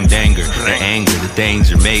 the brain danger, the anger, the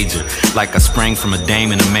danger major. Like I sprang from a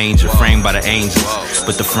dame in a manger, framed by the angels.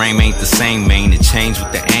 But the frame ain't the same, man, it changed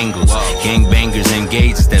with the angles. Gangbangers and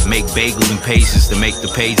gauges that make bagels and patience, to make the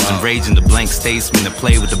pages enraging, the blank statesman to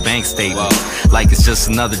play with the bank statements. Like it's just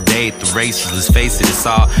another day at the races. Let's face it, it's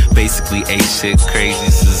all basically a shit crazy.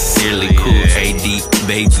 Sincerely cool, AD,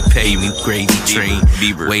 baby, pay me, gravy train,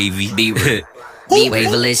 Bieber, wavy, Bieber,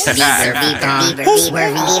 Waveless, Bieber.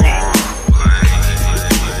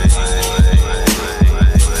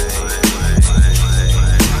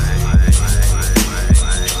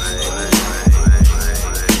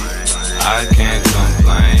 I can't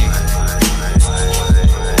complain.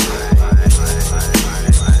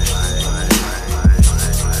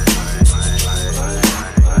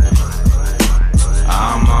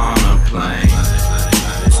 I'm on a plane.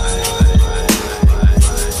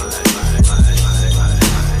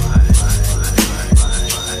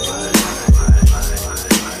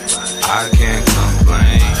 I can't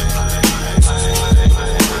complain.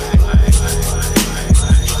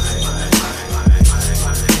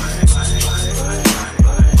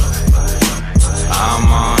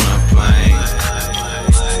 I'm on a plane.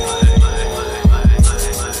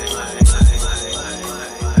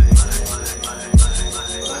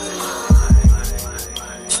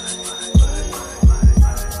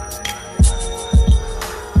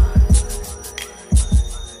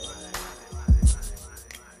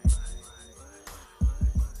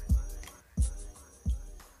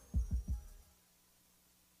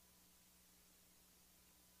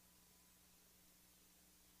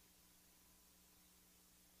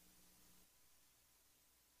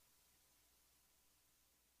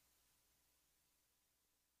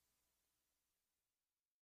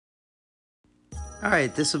 All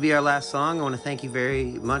right, this will be our last song. I want to thank you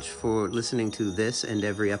very much for listening to this and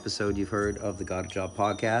every episode you've heard of the Got a Job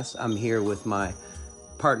podcast. I'm here with my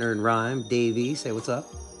partner in rhyme, Davey. Say what's up.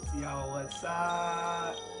 Yo, what's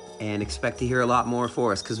up? And expect to hear a lot more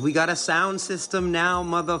for us, because we got a sound system now,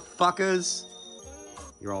 motherfuckers.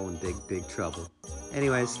 You're all in big, big trouble.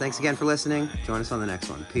 Anyways, thanks again for listening. Join us on the next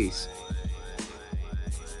one. Peace.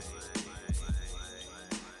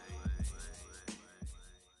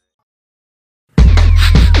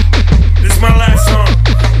 This is my last song.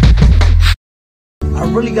 I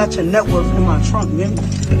really got your net worth in my trunk, man.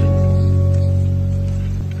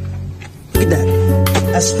 Look at that.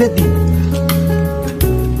 That's 50.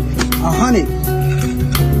 100.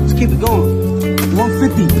 Let's keep it going.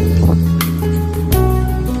 150.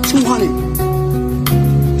 200.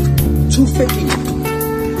 250.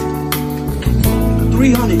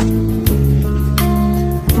 300.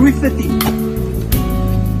 350.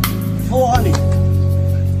 400.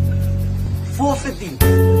 450.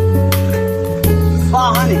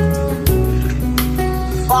 500.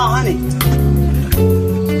 500.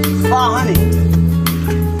 500.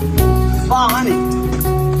 500.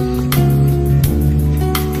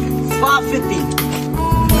 550.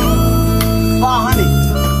 500.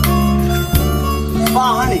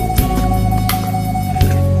 500.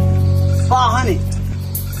 500.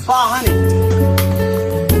 500.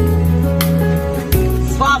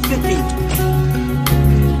 550.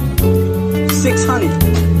 600.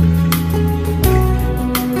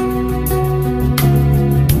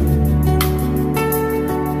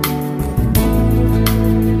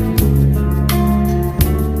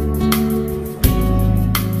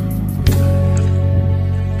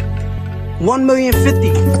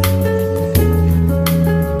 1,050,000.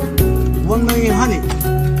 1,100,000.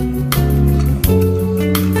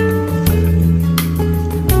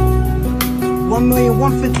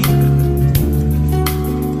 1,150,000.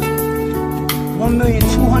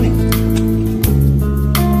 1,200,000.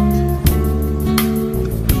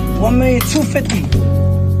 1,250,000.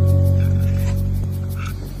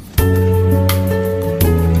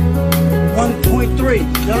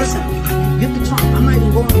 1.3. Yo, listen. Get the trunk. I'm not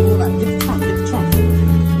even going to go like, get the trunk, get the trunk.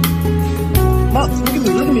 Look at me,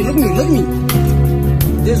 look at me, look at me, look at me.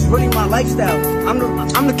 This is really my lifestyle. I'm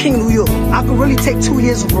the king of New York. I could really take 2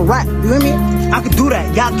 years of a rap. You hear me? I could do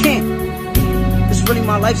that. Y'all can't. This is really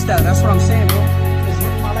my lifestyle. That's what I'm saying, bro. This is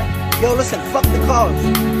really my life. Yo, listen, fuck the cars.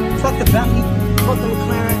 Fuck the Bentley. Fuck the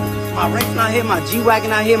McLaren. My Wraith not here, my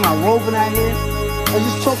G-Wagon out here, my Rover not here. Let's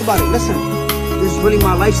just talk about it. Listen, this is really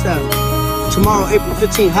my lifestyle. Tomorrow, April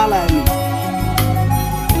 15th, holla at me.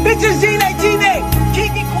 Bitches, G-Day, G-Day.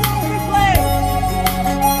 Kiki Corner replay.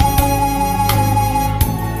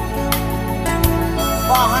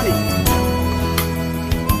 500.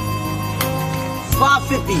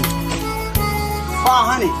 550.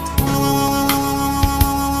 500.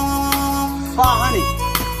 500.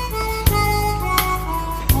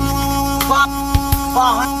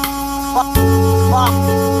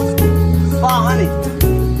 500.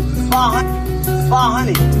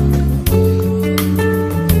 500.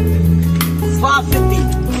 550.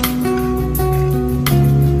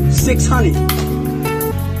 600.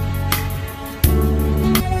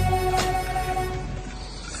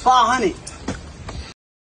 500.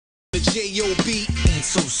 The J.O.B. ain't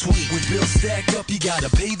so sweet. When bills stack up, you gotta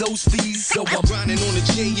pay those fees. So I'm grinding on the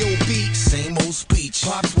J.O.B. Same old speech.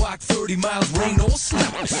 Pops walk 30 miles, rain or snow.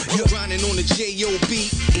 You're grinding on the J.O.B.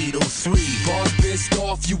 803. Boss pissed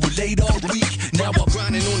off, you were late all week. Now I'm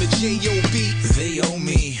grinding on the J.O.B. They owe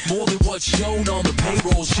me. more than what's shown on the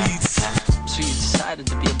payroll sheets. So you decided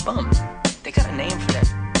to be a bum. They got a name for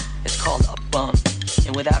that. It's called a bum.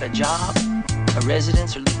 And without a job, a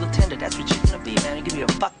residence, or legal tender, that's what you're gonna be, man. You're gonna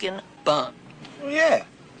be a fucking bum. Well, yeah.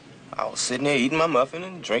 I was sitting there eating my muffin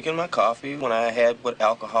and drinking my coffee when I had what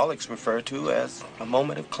alcoholics refer to as a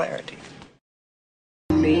moment of clarity.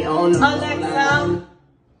 Alexa,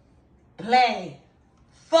 play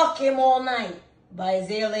Fuck Him All Night by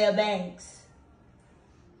Azalea Banks.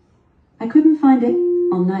 I couldn't find it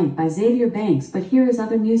all night by Xavier Banks, but here is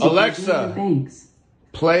other music Alexa, by Xavier Banks.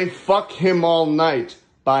 Play Fuck Him All Night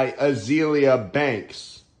by Azalea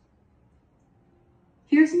Banks.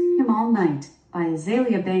 Here's Him All Night by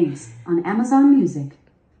Azalea Banks on Amazon Music.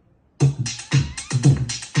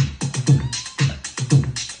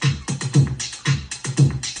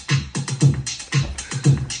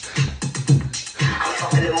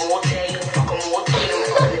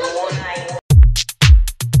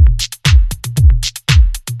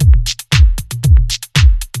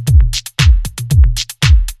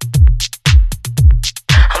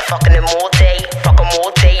 Fucking him all day, fuck him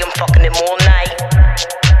all day, I'm fucking him all night.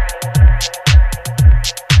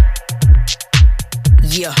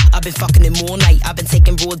 Yeah, I've been fucking him all night. I've been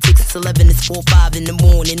taking raw dick since 11. It's 4-5 in the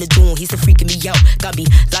morning. The dawn, he's still freaking me out. Got me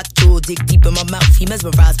locked jaw, dick deep in my mouth. He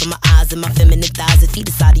mesmerized by my eyes and my feminine thighs. If he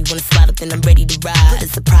decide he wanna slide up, then I'm ready to ride. Put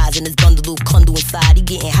a surprise in his bundle, little condo inside. He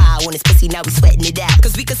getting high on his pussy, now we sweating it out.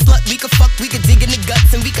 Cause we could slut, we could fuck, we could dig in the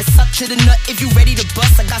guts, and we could suck to the nut if you ready to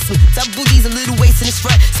bust. I got some double D's, a little waist in his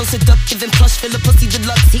front. So seductive and plush, fill a pussy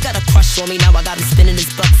deluxe. He got a crush on me, now I got him spinning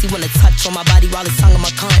his bucks. He wanna touch on my body while his tongue on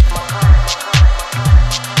my cunt.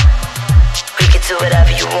 We can do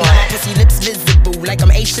whatever you want. My pussy lips visible, like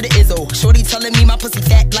I'm H to the Izzo. Shorty telling me my pussy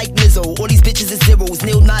fat like Mizzo. All these bitches is zeros,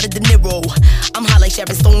 Neil nodded De Niro. I'm high like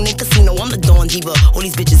Sharon Stone in Casino, I'm the Dawn Diva. All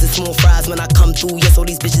these bitches is small fries when I come through. Yes, all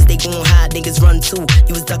these bitches, they gon' hide, niggas run too.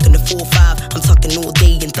 You was ducking the 4-5, I'm tucking all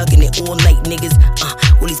day and thugging it all night, niggas.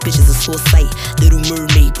 All these bitches are so sight. Little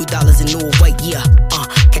Mermaid, $2 in all white, yeah.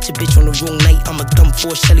 Catch a bitch on the wrong night, I'ma dump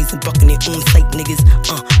 4 Shellys and bucking it on sight, niggas.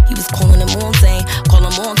 He was calling him all day, call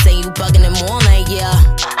him all day, you bugging him all night, yeah.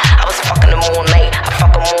 I was fucking him all night, I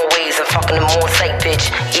fuck him all ways, I'm fucking him all sight, bitch.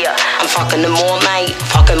 Yeah, I'm fucking him all night,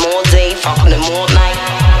 fucking him all day, fucking him all night.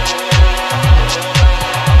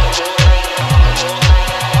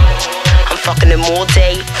 I'm fucking him all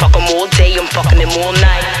day, fuck him all day, I'm fucking him all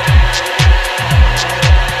night.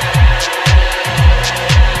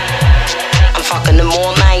 I'm fucking him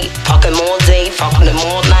all night, fucking him all day, fucking him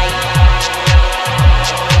all night.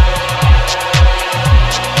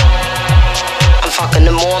 I'm fucking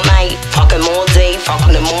him all night, fucking him all day,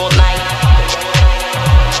 fucking him all night.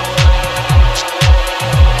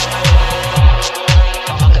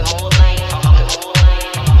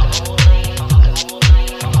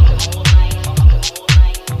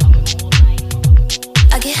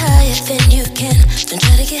 I get higher than you can, don't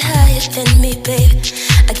try to get higher than me, babe.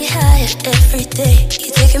 I get higher every day,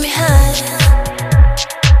 you're taking me higher.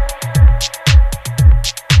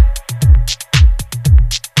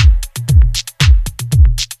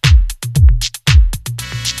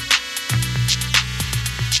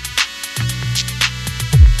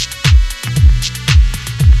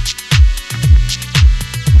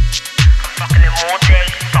 Fucking him all day,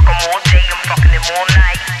 fuck him all day, I'm fucking him all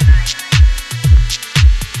night.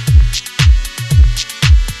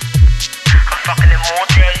 I'm fucking him all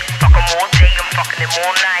day, fuck him all day, I'm fucking him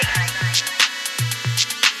all night.